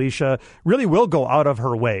House, Alicia, really will go out of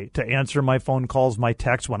her way to answer my phone calls, my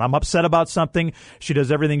texts. When I'm upset about something, she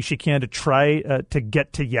does everything she can to try to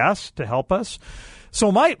get to yes, to help us. So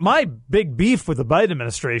my big beef with the Biden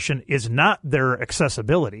administration is not their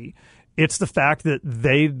accessibility. It's the fact that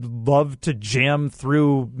they love to jam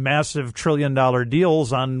through massive trillion-dollar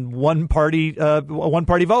deals on one-party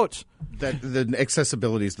votes. That the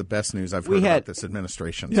accessibility is the best news I've heard about this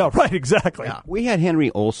administration. Yeah, right, exactly. Yeah. We had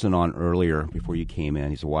Henry Olsen on earlier before you came in.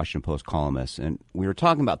 He's a Washington Post columnist, and we were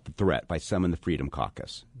talking about the threat by some in the Freedom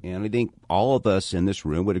Caucus. And I think all of us in this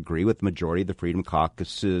room would agree with the majority of the Freedom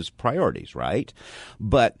Caucus's priorities, right?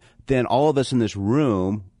 But then all of us in this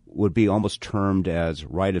room would be almost termed as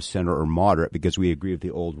right of center or moderate because we agree with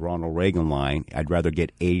the old Ronald Reagan line, I'd rather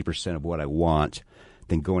get 80% of what I want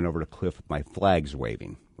than going over the cliff with my flags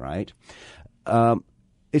waving, right?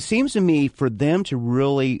 It seems to me for them to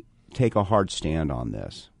really take a hard stand on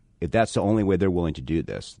this, if that's the only way they're willing to do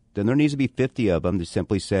this, then there needs to be 50 of them to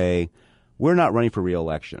simply say, we're not running for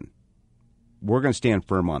re-election. We're going to stand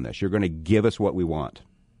firm on this. You're going to give us what we want.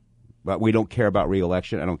 But we don't care about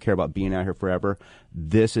re-election. I don't care about being out here forever.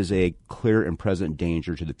 This is a clear and present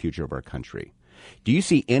danger to the future of our country. Do you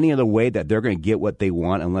see any other way that they're going to get what they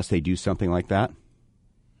want unless they do something like that?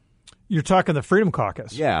 You're talking the Freedom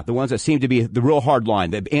Caucus. Yeah, the ones that seem to be the real hard line,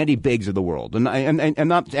 the Andy Biggs of the world. And I'm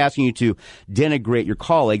not asking you to denigrate your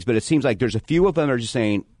colleagues, but it seems like there's a few of them that are just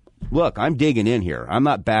saying, look, I'm digging in here. I'm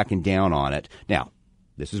not backing down on it. Now,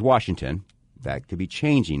 this is Washington. That could be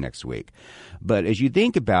changing next week. But as you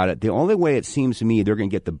think about it, the only way it seems to me they're going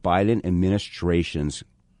to get the Biden administration's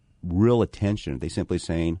real attention, they simply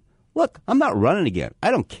saying, look, I'm not running again.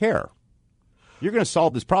 I don't care. You're going to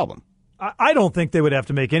solve this problem. I don't think they would have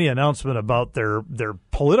to make any announcement about their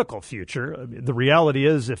political future. I mean, the reality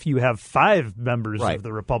is if you have 5 members of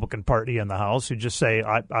the Republican Party in the House who just say,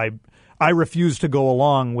 I refuse to go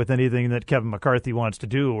along with anything that Kevin McCarthy wants to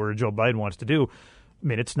do or Joe Biden wants to do, I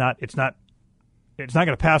mean, it's not going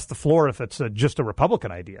to pass the floor if it's just a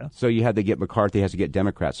Republican idea. So you have to get McCarthy has to get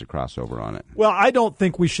Democrats to cross over on it. Well, I don't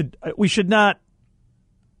think we should not.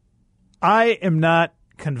 I am not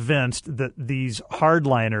convinced that these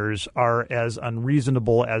hardliners are as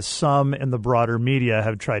unreasonable as some in the broader media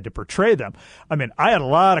have tried to portray them. I mean, I had a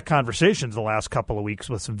lot of conversations the last couple of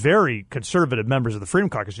weeks with some very conservative members of the Freedom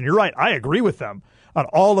Caucus, and you're right, I agree with them on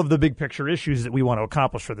all of the big picture issues that we want to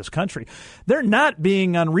accomplish for this country. They're not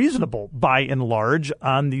being unreasonable by and large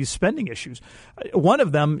on these spending issues. One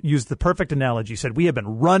of them used the perfect analogy, said, we have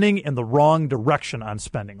been running in the wrong direction on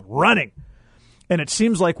spending. Running. And it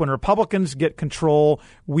seems like when Republicans get control,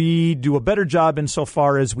 we do a better job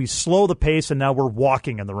insofar as we slow the pace and now we're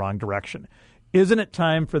walking in the wrong direction. Isn't it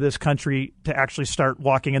time for this country to actually start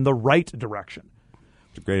walking in the right direction?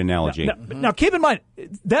 It's a great analogy. Now keep in mind,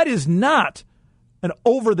 that is not an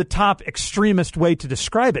over-the-top extremist way to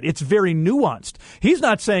describe it. It's very nuanced. He's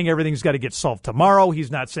not saying everything's got to get solved tomorrow.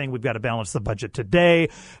 He's not saying we've got to balance the budget today.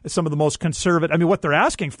 Some of the most conservative, I mean, what they're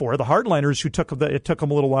asking for, the hardliners who it took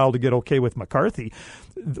them a little while to get okay with McCarthy,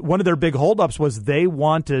 one of their big holdups was they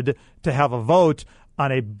wanted to have a vote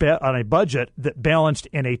on a budget that balanced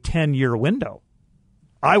in a 10-year window.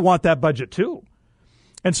 I want that budget too.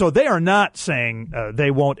 And so they are not saying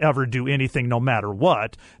they won't ever do anything no matter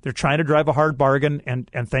what. They're trying to drive a hard bargain,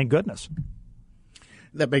 and thank goodness.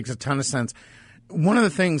 That makes a ton of sense. One of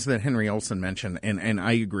the things that Henry Olsen mentioned, and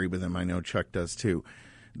I agree with him, I know Chuck does too,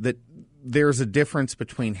 that there's a difference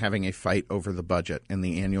between having a fight over the budget and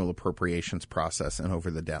the annual appropriations process and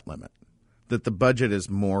over the debt limit. That the budget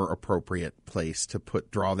is more appropriate place to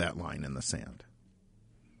draw that line in the sand.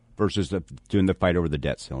 Versus doing the fight over the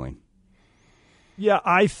debt ceiling. Yeah,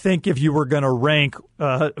 I think if you were going to rank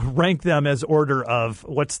them as order of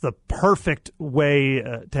what's the perfect way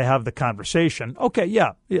to have the conversation, okay,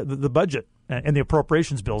 the budget and the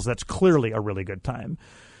appropriations bills, that's clearly a really good time.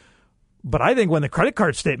 But I think when the credit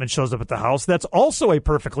card statement shows up at the House, that's also a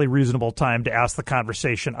perfectly reasonable time to ask the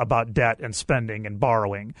conversation about debt and spending and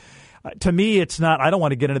borrowing. To me, it's not. I don't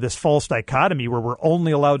want to get into this false dichotomy where we're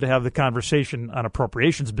only allowed to have the conversation on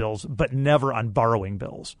appropriations bills, but never on borrowing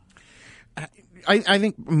bills. I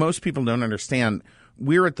think most people don't understand.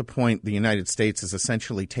 We're at the point the United States is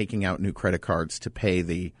essentially taking out new credit cards to pay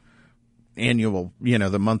the annual,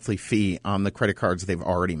 the monthly fee on the credit cards they've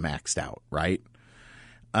already maxed out, right?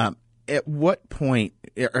 At what point,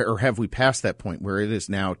 or have we passed that point where it is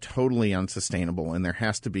now totally unsustainable and there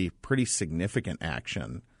has to be pretty significant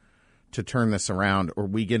action to turn this around, or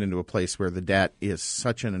we get into a place where the debt is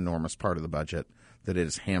such an enormous part of the budget that it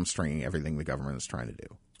is hamstringing everything the government is trying to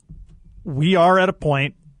do? We are at a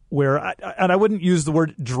point where, and I wouldn't use the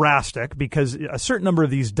word drastic because a certain number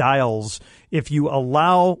of these dials, if you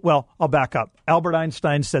allow, well, I'll back up. Albert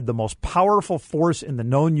Einstein said the most powerful force in the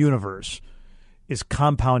known universe is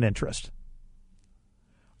compound interest.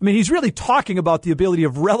 I mean, he's really talking about the ability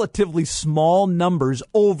of relatively small numbers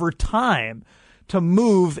over time to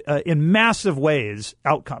move in massive ways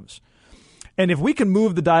outcomes. And if we can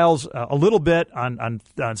move the dials a little bit on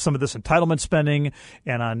some of this entitlement spending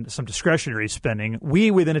and on some discretionary spending,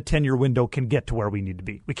 we, within a 10-year window, can get to where we need to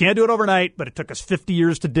be. We can't do it overnight, but it took us 50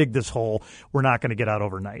 years to dig this hole. We're not going to get out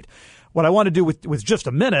overnight. What I want to do with just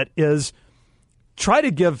a minute is try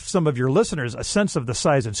to give some of your listeners a sense of the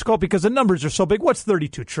size and scope, because the numbers are so big. What's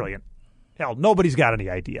 $32 trillion? Hell, nobody's got any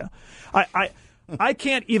idea. I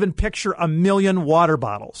can't even picture 1 million water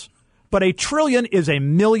bottles. But $1 trillion is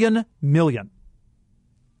 1 million million.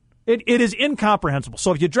 It is incomprehensible.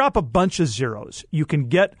 So if you drop a bunch of zeros, you can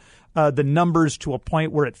get the numbers to a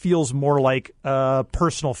point where it feels more like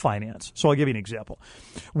personal finance. So I'll give you an example.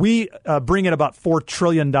 We bring in about $4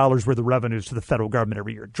 trillion worth of revenues to the federal government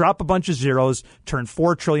every year. Drop a bunch of zeros, turn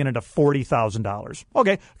 $4 trillion into $40,000.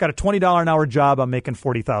 Okay, got a $20 an hour job. I'm making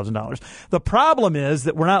 $40,000. The problem is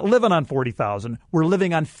that we're not living on $40,000. We're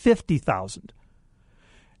living on $50,000.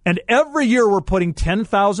 And every year we're putting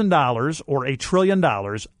 $10,000 or $1 trillion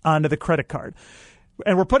onto the credit card.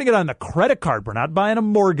 And we're putting it on the credit card. We're not buying a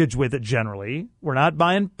mortgage with it generally. We're not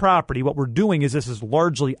buying property. What we're doing is this is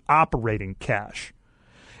largely operating cash.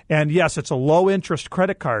 And yes, it's a low-interest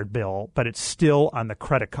credit card bill, but it's still on the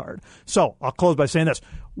credit card. So I'll close by saying this.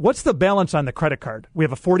 What's the balance on the credit card? We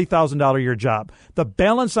have a $40,000 a year job. The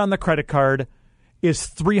balance on the credit card is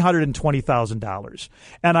 $320,000.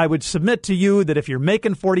 And I would submit to you that if you're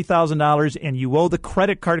making $40,000 and you owe the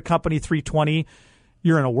credit card company $320,000,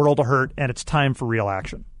 you're in a world of hurt, and it's time for real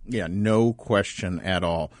action. Yeah, no question at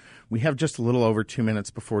all. We have just a little over 2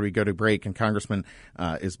 minutes before we go to break, and Congressman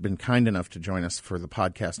has been kind enough to join us for the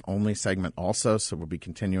podcast-only segment also, so we'll be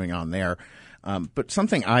continuing on there. But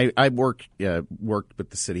something I worked with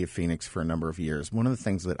the city of Phoenix for a number of years. One of the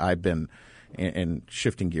things that I've been, and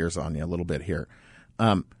shifting gears on you a little bit here,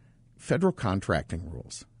 federal contracting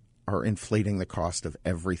rules are inflating the cost of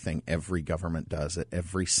everything every government does at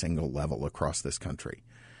every single level across this country.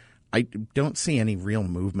 I don't see any real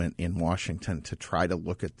movement in Washington to try to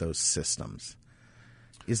look at those systems.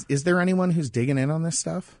 Is there anyone who's digging in on this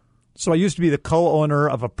stuff? So I used to be the co-owner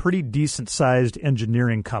of a pretty decent-sized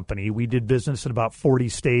engineering company. We did business in about 40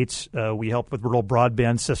 states. We helped with rural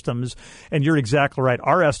broadband systems. And you're exactly right.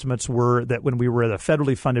 Our estimates were that when we were at a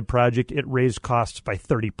federally funded project, it raised costs by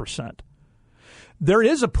 30%. There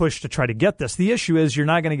is a push to try to get this. The issue is you're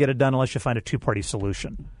not going to get it done unless you find a two-party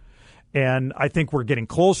solution. And I think we're getting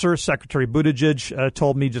closer. Secretary Buttigieg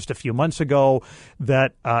told me just a few months ago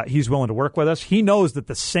that he's willing to work with us. He knows that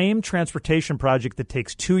the same transportation project that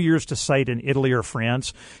takes 2 years to site in Italy or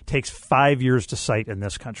France takes 5 years to site in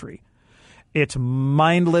this country. It's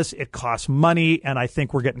mindless. It costs money. And I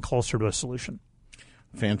think we're getting closer to a solution.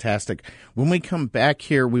 Fantastic. When we come back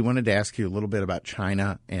here, we wanted to ask you a little bit about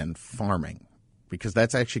China and farming, because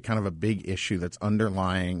that's actually kind of a big issue that's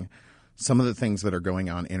underlying some of the things that are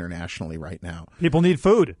going on internationally right now. People need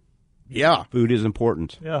food. Yeah. Food is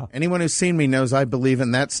important. Yeah. Anyone who's seen me knows I believe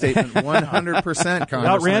in that statement 100%, Congressman.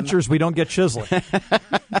 Without ranchers, we don't get chiseling.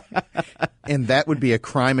 And that would be a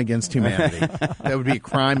crime against humanity. That would be a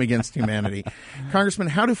crime against humanity. Congressman,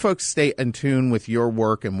 how do folks stay in tune with your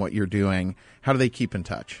work and what you're doing? How do they keep in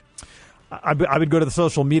touch? I would go to the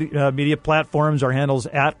social media platforms. Our handle's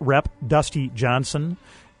at Rep. Dusty Johnson.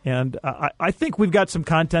 And I think we've got some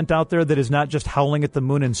content out there that is not just howling at the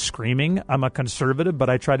moon and screaming. I'm a conservative, but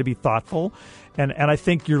I try to be thoughtful. And I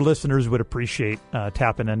think your listeners would appreciate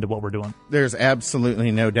tapping into what we're doing. There's absolutely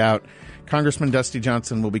no doubt. Congressman Dusty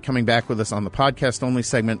Johnson will be coming back with us on the podcast-only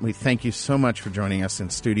segment. We thank you so much for joining us in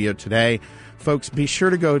studio today. Folks, be sure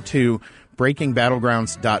to go to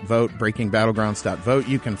breakingbattlegrounds.vote, breakingbattlegrounds.vote.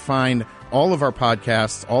 You can find all of our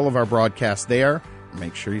podcasts, all of our broadcasts there.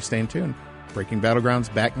 Make sure you stay in tune. Breaking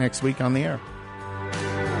Battlegrounds back next week on the air.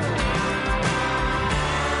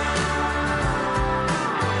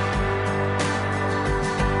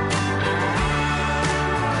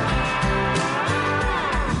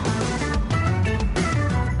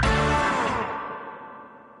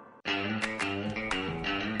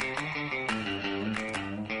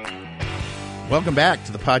 Welcome back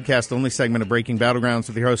to the podcast-only segment of Breaking Battlegrounds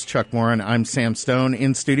with your host, Chuck Warren. I'm Sam Stone,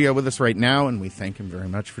 in studio with us right now, and we thank him very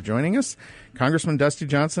much for joining us. Congressman Dusty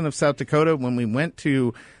Johnson of South Dakota, when we went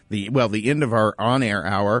to the end of our on-air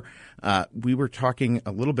hour, we were talking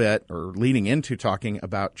a little bit, or leading into talking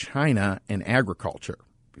about China and agriculture.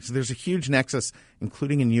 Because there's a huge nexus,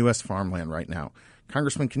 including in U.S. farmland right now.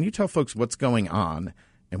 Congressman, can you tell folks what's going on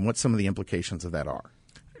and what some of the implications of that are?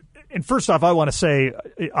 And first off, I want to say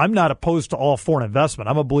I'm not opposed to all foreign investment.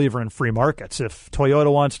 I'm a believer in free markets. If Toyota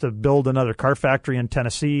wants to build another car factory in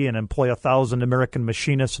Tennessee and employ 1,000 American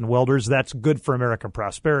machinists and welders, that's good for American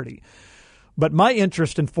prosperity. But my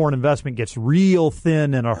interest in foreign investment gets real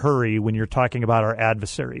thin in a hurry when you're talking about our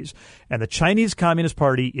adversaries. And the Chinese Communist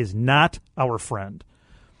Party is not our friend.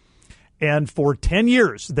 And for 10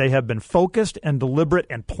 years, they have been focused and deliberate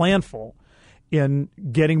and planful in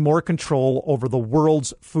getting more control over the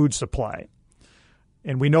world's food supply.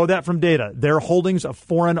 And we know that from data. Their holdings of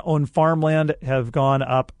foreign-owned farmland have gone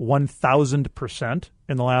up 1,000%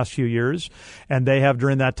 in the last few years. And they have,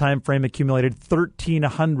 during that time frame, accumulated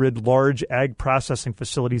 1,300 large ag processing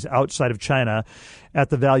facilities outside of China at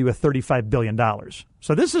the value of $35 billion.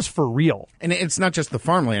 So this is for real. And it's not just the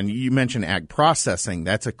farmland. You mentioned ag processing.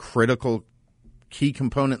 That's a critical key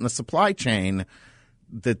component in the supply chain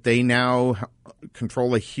that they now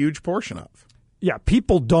control a huge portion of. Yeah,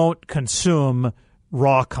 people don't consume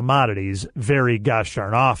raw commodities very gosh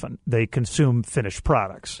darn often. They consume finished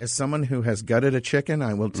products. As someone who has gutted a chicken,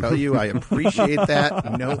 I will tell you I appreciate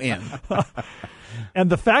that no end. And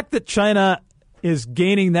the fact that China is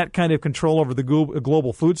gaining that kind of control over the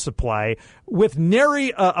global food supply with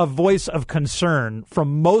nary a voice of concern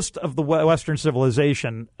from most of the Western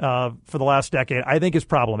civilization for the last decade, I think is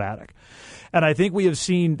problematic. And I think we have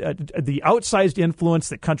seen the outsized influence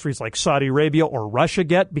that countries like Saudi Arabia or Russia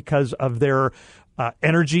get because of their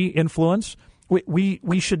energy influence.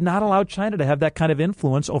 We should not allow China to have that kind of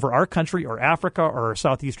influence over our country or Africa or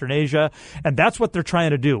Southeastern Asia. And that's what they're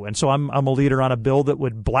trying to do. And so I'm a leader on a bill that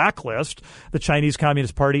would blacklist the Chinese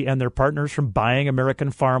Communist Party and their partners from buying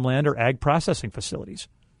American farmland or ag processing facilities.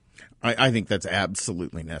 I think that's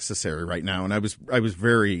absolutely necessary right now. And I was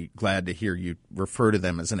very glad to hear you refer to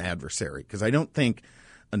them as an adversary, because I don't think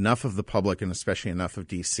enough of the public, and especially enough of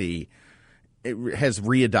D.C., it has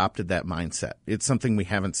readopted that mindset. It's something we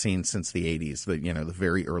haven't seen since the 80s, the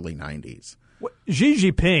very early 90s. Xi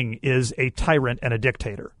Jinping is a tyrant and a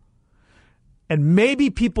dictator. And maybe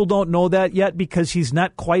people don't know that yet because he's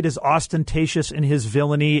not quite as ostentatious in his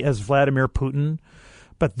villainy as Vladimir Putin.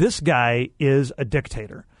 But this guy is a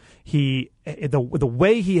dictator. The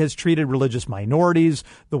way he has treated religious minorities,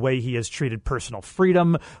 the way he has treated personal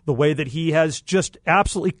freedom, the way that he has just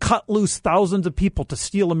absolutely cut loose thousands of people to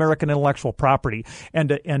steal American intellectual property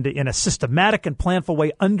and in a systematic and planful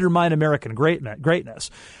way undermine American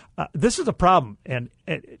greatness. This is a problem. And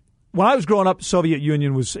when I was growing up, Soviet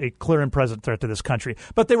Union was a clear and present threat to this country.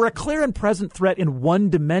 But they were a clear and present threat in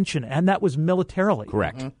one dimension, and that was militarily.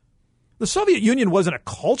 Correct. Mm-hmm. The Soviet Union wasn't a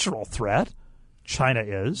cultural threat. China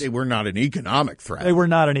is. They were not an economic threat. They were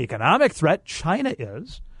not an economic threat. China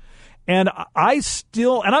is. And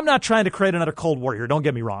I'm not trying to create another Cold War here, don't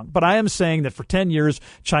get me wrong, but I am saying that for 10 years,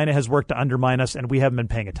 China has worked to undermine us, and we haven't been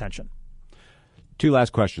paying attention. Two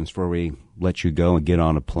last questions before we let you go and get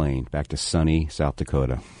on a plane back to sunny South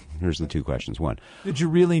Dakota. Here's the two questions. One. Did you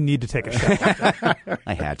really need to take a shot?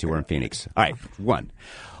 I had to. We're in Phoenix. All right. One.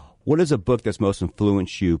 What is a book that's most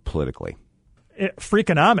influenced you politically?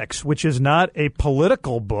 Freakonomics, which is not a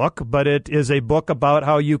political book, but it is a book about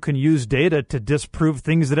how you can use data to disprove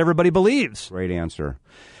things that everybody believes. Great answer.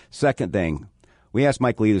 Second thing, we asked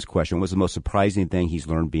Mike Lee this question. What's the most surprising thing he's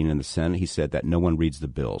learned being in the Senate? He said that no one reads the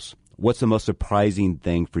bills. What's the most surprising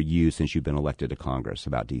thing for you since you've been elected to Congress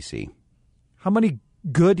about D.C.? How many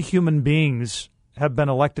good human beings have been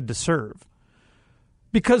elected to serve?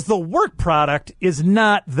 Because the work product is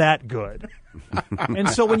not that good. And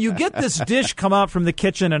so when you get this dish come out from the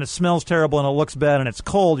kitchen and it smells terrible and it looks bad and it's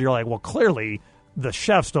cold, you're like, well, clearly the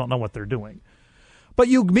chefs don't know what they're doing. But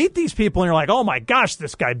you meet these people and you're like, oh my gosh,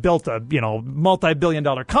 this guy built a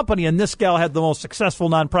multi-billion-dollar company, and this gal had the most successful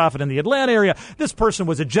nonprofit in the Atlanta area. This person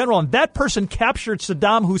was a general, and that person captured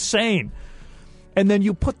Saddam Hussein. And then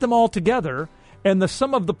you put them all together, and the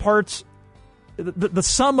sum of the parts, the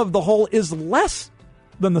sum of the whole is less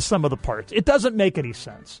than the sum of the parts. It doesn't make any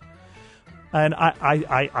sense. And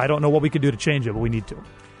I don't know what we could do to change it, but we need to.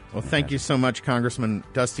 Well, thank you so much, Congressman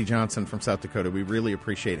Dusty Johnson from South Dakota. We really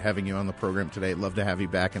appreciate having you on the program today. Love to have you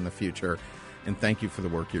back in the future. And thank you for the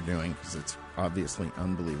work you're doing, because it's obviously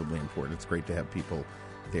unbelievably important. It's great to have people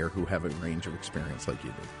there who have a range of experience like you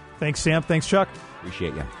do. Thanks, Sam. Thanks, Chuck.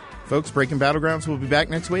 Appreciate you. Folks, Breaking Battlegrounds will be back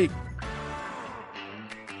next week.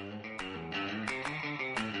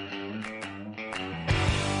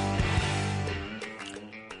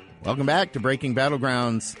 Welcome back to Breaking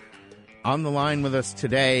Battlegrounds. On the line with us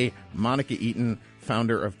today, Monica Eaton,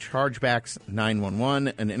 founder of Chargebacks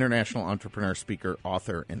 911, an international entrepreneur, speaker,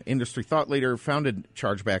 author, and industry thought leader, founded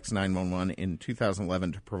Chargebacks 911 in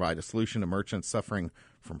 2011 to provide a solution to merchants suffering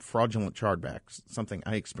from fraudulent chargebacks, something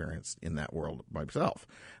I experienced in that world myself.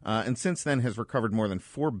 And since then has recovered more than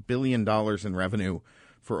 $4 billion in revenue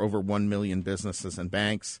for over 1 million businesses and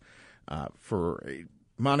banks, for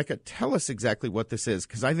Monica, tell us exactly what this is,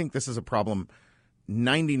 because I think this is a problem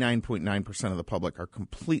 99.9% of the public are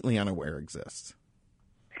completely unaware exists.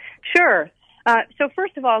 Sure. So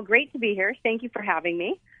first of all, great to be here. Thank you for having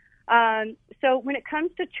me. So when it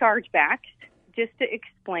comes to chargebacks, just to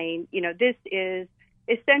explain, this is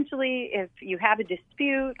essentially if you have a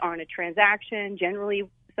dispute on a transaction, generally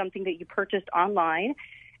something that you purchased online,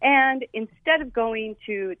 and instead of going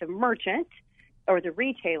to the merchant or the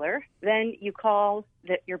retailer, then you call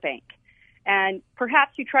your bank. And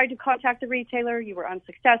perhaps you tried to contact the retailer, you were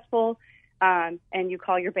unsuccessful, and you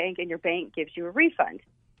call your bank, and your bank gives you a refund.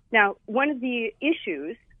 Now, one of the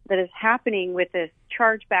issues that is happening with this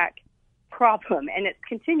chargeback problem, and it's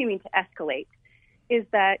continuing to escalate, is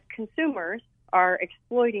that consumers are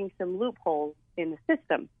exploiting some loopholes in the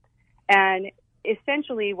system. And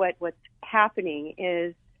essentially what's happening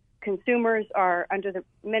is many consumers are under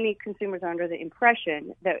the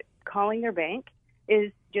impression that calling their bank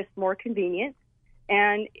is just more convenient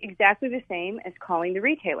and exactly the same as calling the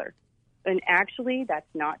retailer. And actually, that's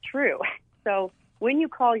not true. So when you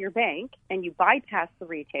call your bank and you bypass the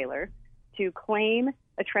retailer to claim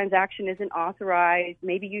a transaction isn't authorized,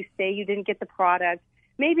 maybe you say you didn't get the product,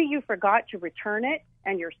 maybe you forgot to return it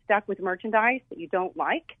and you're stuck with merchandise that you don't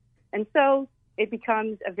like. And so it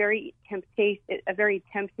becomes a very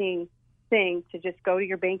tempting thing to just go to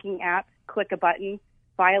your banking app, click a button,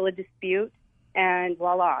 file a dispute, and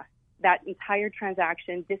voila, that entire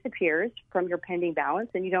transaction disappears from your pending balance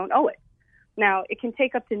and you don't owe it. Now, it can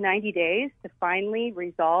take up to 90 days to finally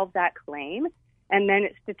resolve that claim, and then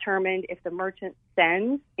it's determined if the merchant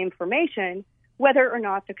sends information whether or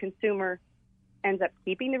not the consumer ends up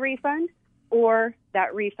keeping the refund or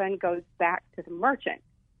that refund goes back to the merchant.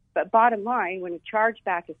 But bottom line, when a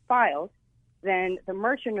chargeback is filed, then the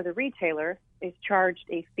merchant or the retailer is charged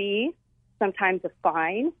a fee, sometimes a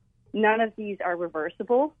fine. None of these are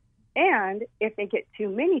reversible. And if they get too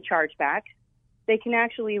many chargebacks, they can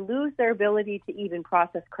actually lose their ability to even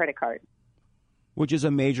process credit cards. Which is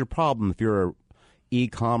a major problem if you're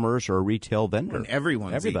e-commerce or a retail vendor. And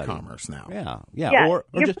everybody's Everybody. E-commerce now. Yeah. Or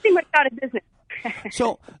you're just, pretty much out of business.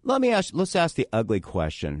 So let's ask the ugly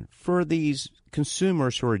question. For these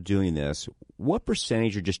consumers who are doing this, what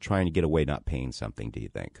percentage are just trying to get away not paying something, do you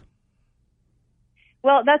think?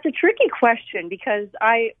 Well, that's a tricky question because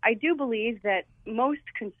I do believe that most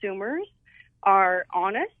consumers are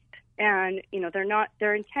honest and,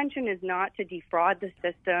 their intention is not to defraud the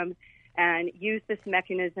system and use this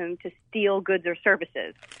mechanism to steal goods or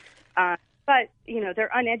services. But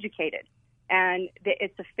they're uneducated and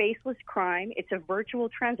it's a faceless crime. It's a virtual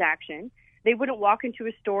transaction. They wouldn't walk into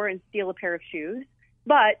a store and steal a pair of shoes,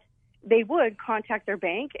 but they would contact their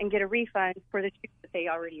bank and get a refund for the shoes that they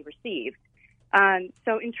already received.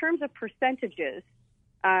 So in terms of percentages,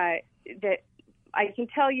 that I can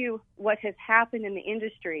tell you what has happened in the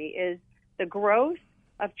industry is the growth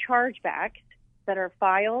of chargebacks that are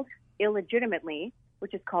filed illegitimately,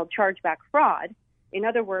 which is called chargeback fraud. In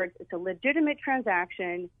other words, it's a legitimate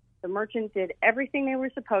transaction. The merchant did everything they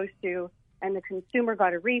were supposed to, and the consumer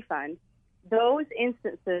got a refund. Those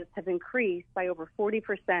instances have increased by over 40%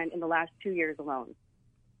 in the last 2 years alone.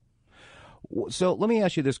 So let me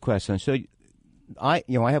ask you this question. So I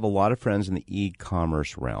have a lot of friends in the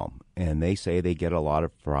e-commerce realm, and they say they get a lot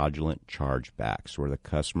of fraudulent chargebacks where the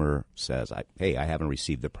customer says, hey, I haven't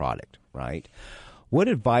received the product, right? What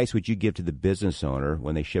advice would you give to the business owner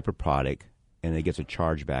when they ship a product and it gets a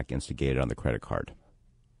chargeback instigated on the credit card?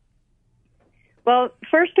 Well,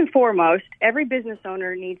 first and foremost, every business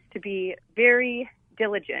owner needs to be very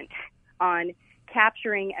diligent on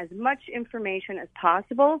capturing as much information as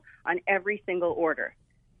possible on every single order.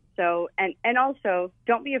 So, and also,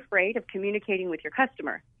 don't be afraid of communicating with your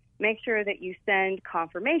customer. Make sure that you send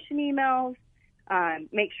confirmation emails.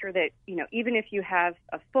 Make sure that, even if you have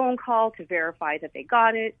a phone call to verify that they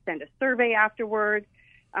got it, send a survey afterwards,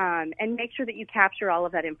 and make sure that you capture all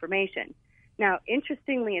of that information. Now,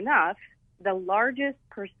 interestingly enough, the largest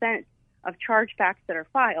percent of chargebacks that are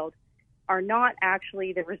filed are not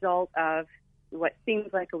actually the result of what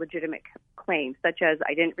seems like a legitimate claim, such as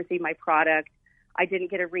I didn't receive my product, I didn't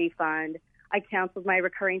get a refund, I canceled my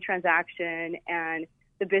recurring transaction, and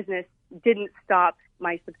the business didn't stop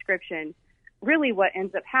my subscription. Really what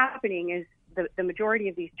ends up happening is the majority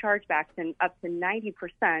of these chargebacks, and up to 90%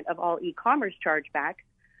 of all e-commerce chargebacks,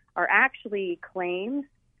 are actually claims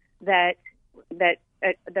that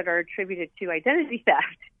are attributed to identity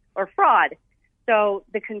theft or fraud. So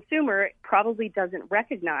the consumer probably doesn't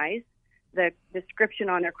recognize the description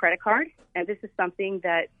on their credit card, and this is something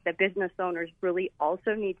that the business owners really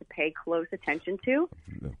also need to pay close attention to.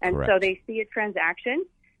 And Correct. so they see a transaction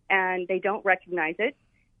and they don't recognize it,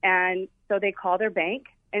 And so they call their bank,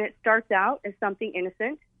 and it starts out as something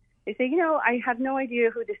innocent. They say, I have no idea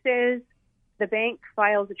who this is. The bank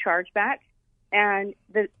files a chargeback, and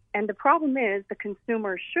the problem is the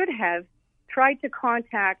consumer should have tried to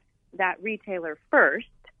contact that retailer first,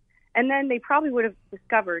 and then they probably would have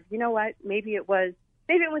discovered, maybe it was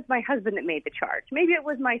my husband that made the charge. Maybe it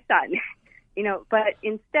was my son, but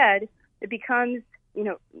instead it becomes,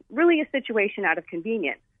 really a situation out of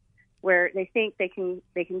convenience where they think they can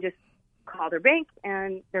just call their bank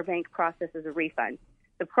and their bank processes a refund.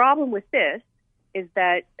 The problem with this is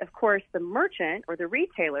that, of course, the merchant or the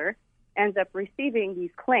retailer ends up receiving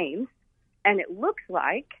these claims, and it looks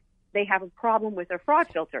like they have a problem with their fraud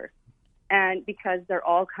filter, and because they're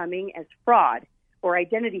all coming as fraud or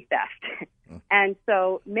identity theft. And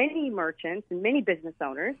so many merchants and many business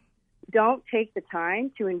owners don't take the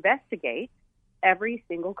time to investigate every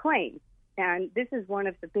single claim. And this is one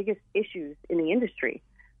of the biggest issues in the industry,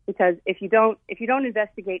 because if you don't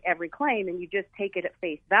investigate every claim and you just take it at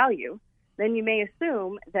face value, then you may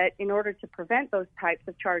assume that in order to prevent those types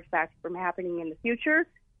of chargebacks from happening in the future,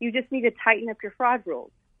 you just need to tighten up your fraud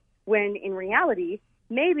rules. When in reality,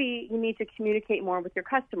 maybe you need to communicate more with your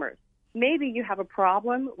customers. Maybe you have a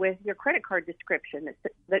problem with your credit card description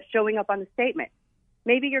that's showing up on the statement.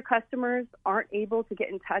 Maybe your customers aren't able to get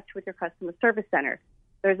in touch with your customer service center.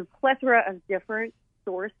 There's a plethora of different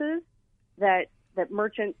sources that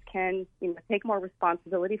merchants can take more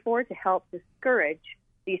responsibility for to help discourage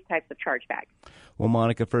these types of chargebacks. Well,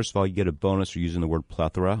 Monica, first of all, you get a bonus for using the word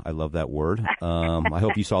plethora. I love that word. I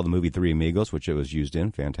hope you saw the movie Three Amigos, which it was used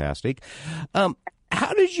in. Fantastic.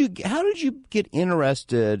 How did you get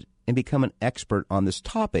interested and become an expert on this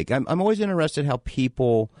topic? I'm always interested how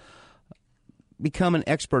people become an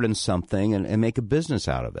expert in something and make a business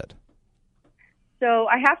out of it. So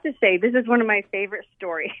I have to say, this is one of my favorite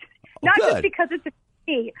stories. Not just because it's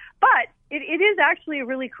me, but it is actually a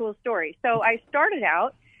really cool story. So I started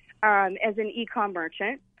out as an e-com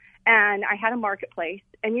merchant, and I had a marketplace.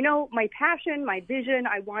 And, my passion, my vision,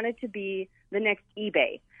 I wanted to be the next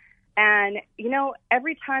eBay. And,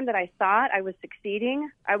 every time that I thought I was succeeding,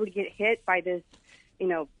 I would get hit by this,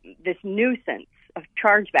 this nuisance of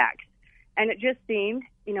chargebacks. And it just seemed,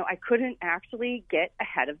 I couldn't actually get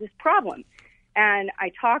ahead of this problem. And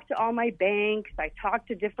I talked to all my banks, I talked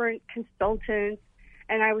to different consultants,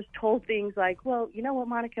 and I was told things like, well, you know what,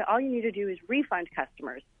 Monica, all you need to do is refund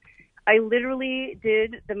customers. I literally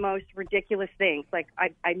did the most ridiculous things. Like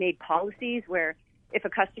I made policies where if a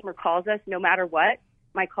customer calls us, no matter what,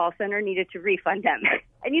 my call center needed to refund them.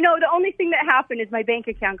 And, the only thing that happened is my bank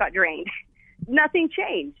account got drained. Nothing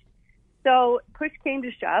changed. So push came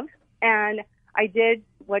to shove, and I did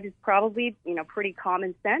what is probably, pretty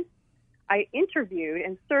common sense. I interviewed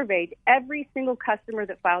and surveyed every single customer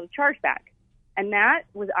that filed a chargeback, and that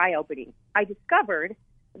was eye-opening. I discovered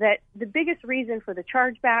that the biggest reason for the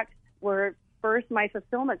chargebacks were, first, my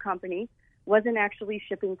fulfillment company wasn't actually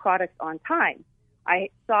shipping products on time. I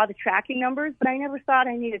saw the tracking numbers, but I never thought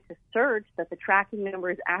I needed to search that the tracking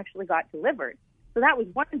numbers actually got delivered. So that was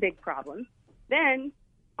one big problem. Then,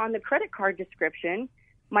 on the credit card description,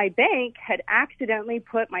 my bank had accidentally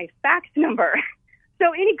put my fax number.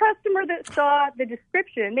 So any customer that saw the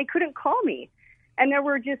description, they couldn't call me. And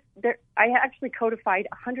I actually codified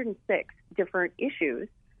 106 different issues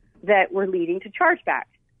that were leading to chargebacks.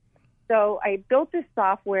 So I built this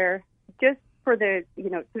software just for to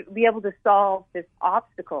be able to solve this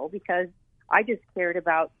obstacle, because I just cared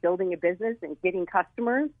about building a business and getting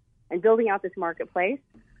customers and building out this marketplace.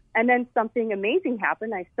 And then something amazing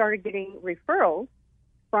happened. I started getting referrals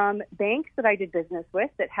from banks that I did business with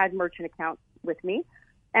that had merchant accounts with me.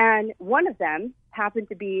 And one of them happened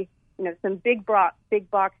to be, some big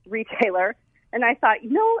box retailer. And I thought,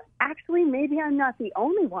 actually, maybe I'm not the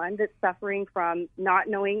only one that's suffering from not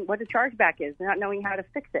knowing what a chargeback is, not knowing how to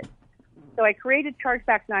fix it. So I created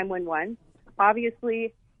Chargeback 911.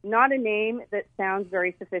 Obviously, not a name that sounds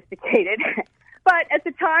very sophisticated. But at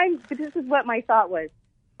the time, this is what my thought was.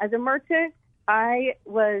 As a merchant, I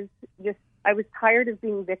was tired of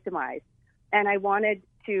being victimized, and I wanted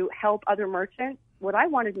to help other merchants. What I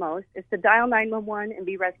wanted most is to dial 911 and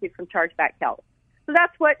be rescued from chargeback hell. So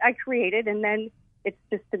that's what I created, and then it's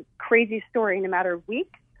just a crazy story. In a matter of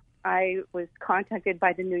weeks, I was contacted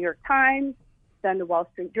by the New York Times, then the Wall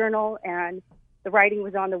Street Journal, and the writing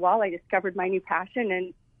was on the wall. I discovered my new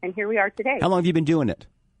passion, and here we are today. How long have you been doing it?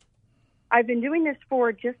 I've been doing this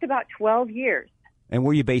for just about 12 years. And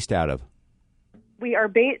where are you based out of? We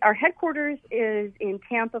are our headquarters is in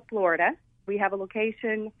Tampa, Florida. We have a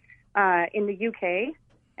location in the UK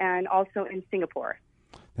and also in Singapore.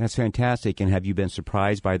 That's fantastic. And have you been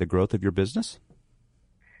surprised by the growth of your business?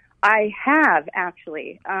 I have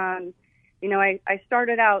actually. I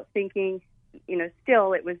started out thinking,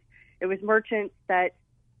 still it was merchants that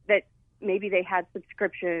maybe they had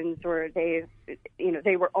subscriptions or they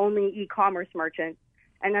were only e-commerce merchants.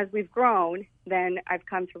 And as we've grown, then I've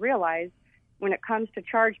come to realize when it comes to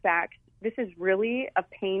chargebacks, this is really a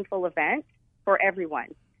painful event for everyone.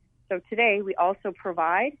 So today we also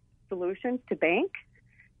provide solutions to banks,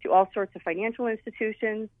 to all sorts of financial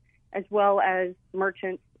institutions, as well as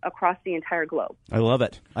merchants across the entire globe. I love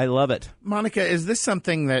it. Monica, is this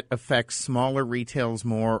something that affects smaller retailers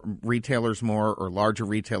more, or larger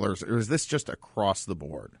retailers, or is this just across the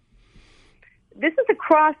board? This is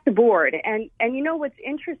across the board. And what's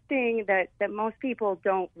interesting that most people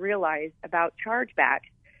don't realize about chargebacks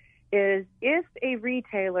is if a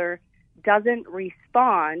retailer doesn't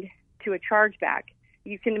respond to a chargeback,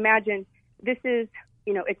 you can imagine this is,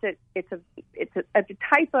 it's a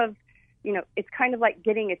type of, it's kind of like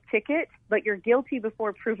getting a ticket, but you're guilty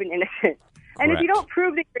before proven innocent. And if you don't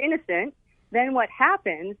prove that you're innocent, then what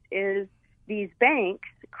happens is these banks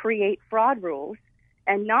create fraud rules.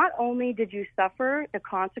 And not only did you suffer the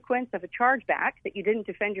consequence of a chargeback that you didn't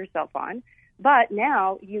defend yourself on, but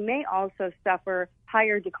now you may also suffer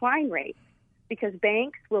higher decline rates because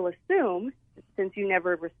banks will assume, since you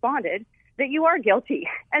never responded, that you are guilty.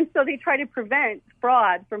 And so they try to prevent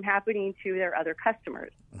fraud from happening to their other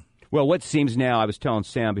customers. Well, what seems now, I was telling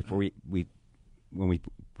Sam before when we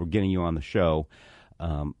were getting you on the show,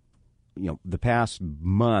 the past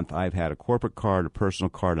month I've had a corporate card, a personal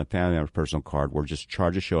card, and a family member's personal card where just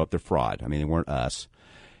charges show up. They're fraud. I mean, they weren't us.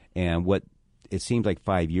 And what it seems like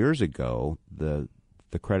 5 years ago, the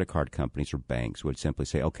credit card companies or banks would simply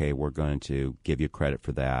say, okay, we're going to give you credit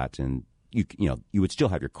for that, and you would still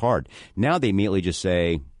have your card. Now they immediately just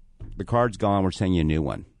say, the card's gone, we're sending you a new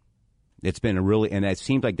one. It's been and it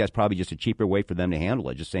seems like that's probably just a cheaper way for them to handle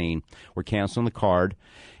it, just saying, we're canceling the card.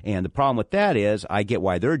 And the problem with that is, I get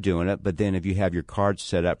why they're doing it, but then if you have your card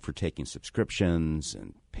set up for taking subscriptions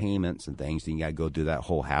and payments and things, then you got to go do that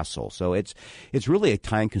whole hassle. So it's really a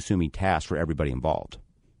time-consuming task for everybody involved.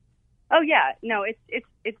 Oh, yeah. No,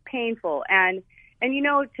 it's painful. And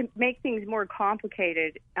to make things more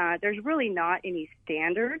complicated, there's really not any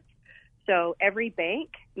standards. So every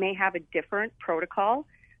bank may have a different protocol.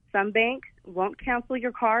 Some banks won't cancel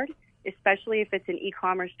your card, especially if it's an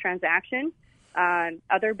e-commerce transaction.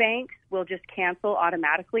 Other banks will just cancel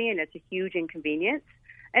automatically, and it's a huge inconvenience.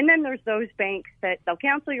 And then there's those banks that they'll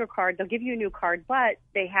cancel your card, they'll give you a new card, but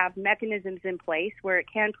they have mechanisms in place where it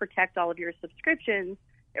can protect all of your subscriptions.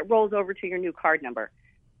 It rolls over to your new card number.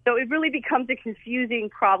 So it really becomes a confusing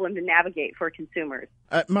problem to navigate for consumers.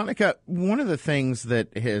 Monica, one of the things that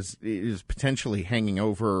is potentially hanging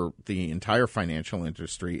over the entire financial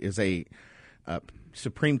industry is a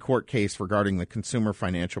Supreme Court case regarding the Consumer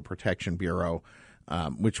Financial Protection Bureau,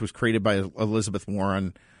 which was created by Elizabeth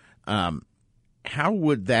Warren. How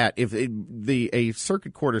would that, if a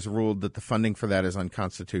circuit court has ruled that the funding for that is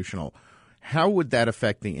unconstitutional, how would that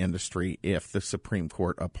affect the industry if the Supreme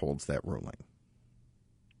Court upholds that ruling?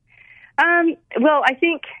 Well, I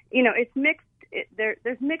think, it's mixed.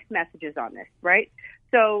 There's mixed messages on this, right?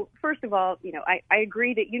 So first of all, I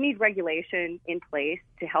agree that you need regulation in place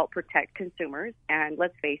to help protect consumers. And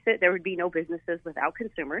let's face it, there would be no businesses without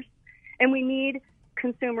consumers. And we need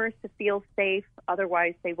consumers to feel safe.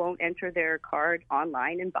 Otherwise, they won't enter their card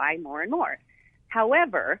online and buy more and more.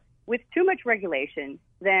 However, with too much regulation,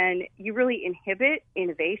 then you really inhibit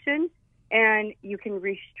innovation. And you can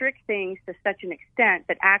restrict things to such an extent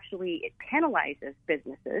that actually it penalizes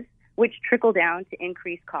businesses, which trickle down to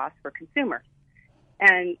increased costs for consumers.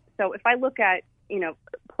 And so if I look at,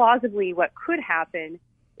 plausibly what could happen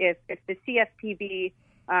if the CFPB,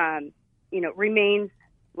 remains,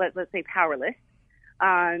 let's say, powerless,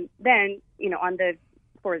 then, on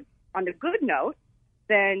the good note,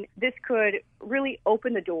 then this could really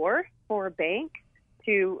open the door for a bank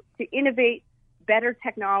to innovate better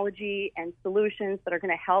technology and solutions that are going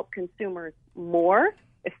to help consumers more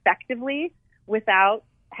effectively without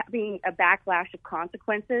having a backlash of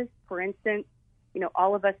consequences. For instance,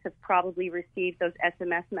 all of us have probably received those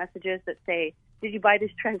SMS messages that say, did you buy this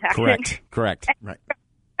transaction? Correct. Right.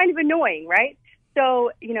 Kind of annoying, right?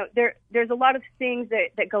 So, there's a lot of things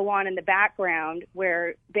that go on in the background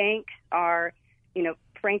where banks are,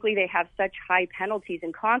 frankly, they have such high penalties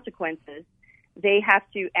and consequences. They have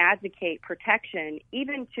to advocate protection,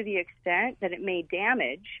 even to the extent that it may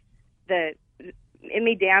damage the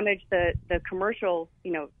commercial,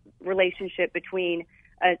 relationship between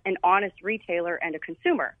an honest retailer and a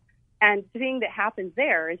consumer. And the thing that happens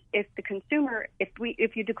there is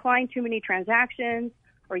if you decline too many transactions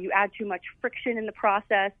or you add too much friction in the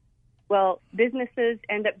process, Well, businesses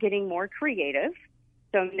end up getting more creative.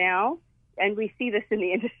 So now, and we see this in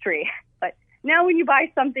the industry, but now when you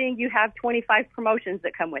buy something, you have 25 promotions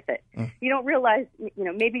that come with it. You don't realize,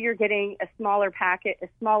 maybe you're getting a smaller packet, a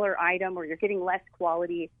smaller item, or you're getting less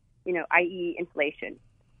quality, i.e. inflation.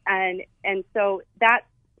 And so that's,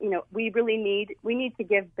 we need to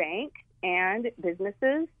give banks and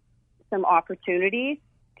businesses some opportunity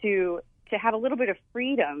to have a little bit of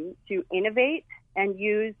freedom to innovate and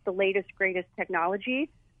use the latest, greatest technology,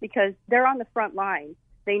 because they're on the front line.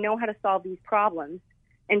 They know how to solve these problems.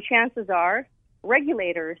 And chances are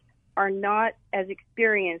regulators are not as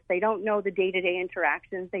experienced. They don't know the day-to-day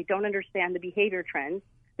interactions. They don't understand the behavior trends.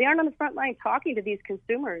 They aren't on the front line talking to these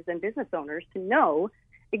consumers and business owners to know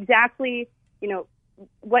exactly,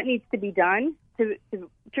 what needs to be done to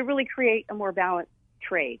really create a more balanced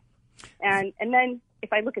trade. And then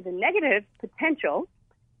if I look at the negative potential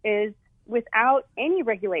is without any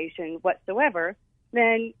regulation whatsoever,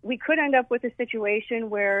 then we could end up with a situation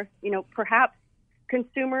where, perhaps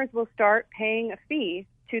consumers will start paying a fee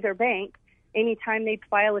to their bank anytime they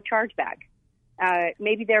file a chargeback.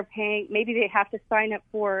 Maybe they have to sign up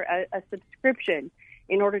for a subscription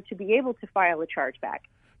in order to be able to file a chargeback.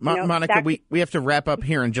 Monica, we have to wrap up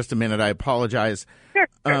here in just a minute. I apologize. Sure.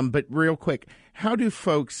 But real quick, how do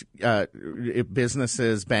folks,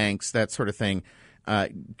 businesses, banks, that sort of thing,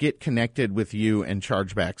 get connected with you and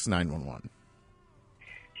Chargebacks 911?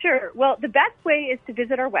 Sure. Well, the best way is to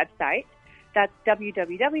visit our website. That's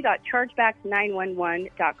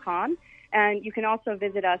www.chargebacks911.com. And you can also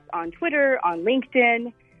visit us on Twitter, on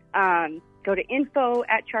LinkedIn. Go to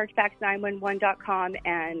info@chargebacks911.com,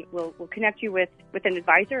 and we'll connect you with an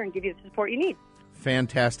advisor and give you the support you need.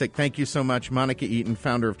 Fantastic. Thank you so much, Monica Eaton,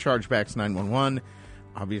 founder of Chargebacks 911.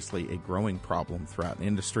 Obviously a growing problem throughout the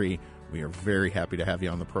industry. We are very happy to have you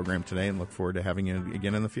on the program today and look forward to having you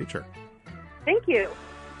again in the future. Thank you.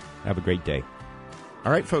 Have a great day.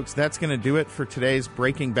 All right, folks, that's going to do it for today's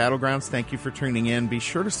Breaking Battlegrounds. Thank you for tuning in. Be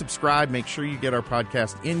sure to subscribe. Make sure you get our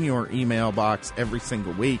podcast in your email box every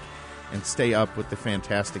single week and stay up with the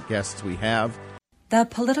fantastic guests we have. The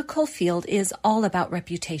political field is all about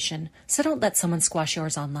reputation, so don't let someone squash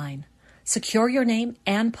yours online. Secure your name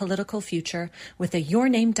and political future with a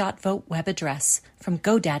yourname.vote web address from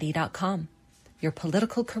GoDaddy.com. Your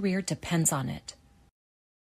political career depends on it.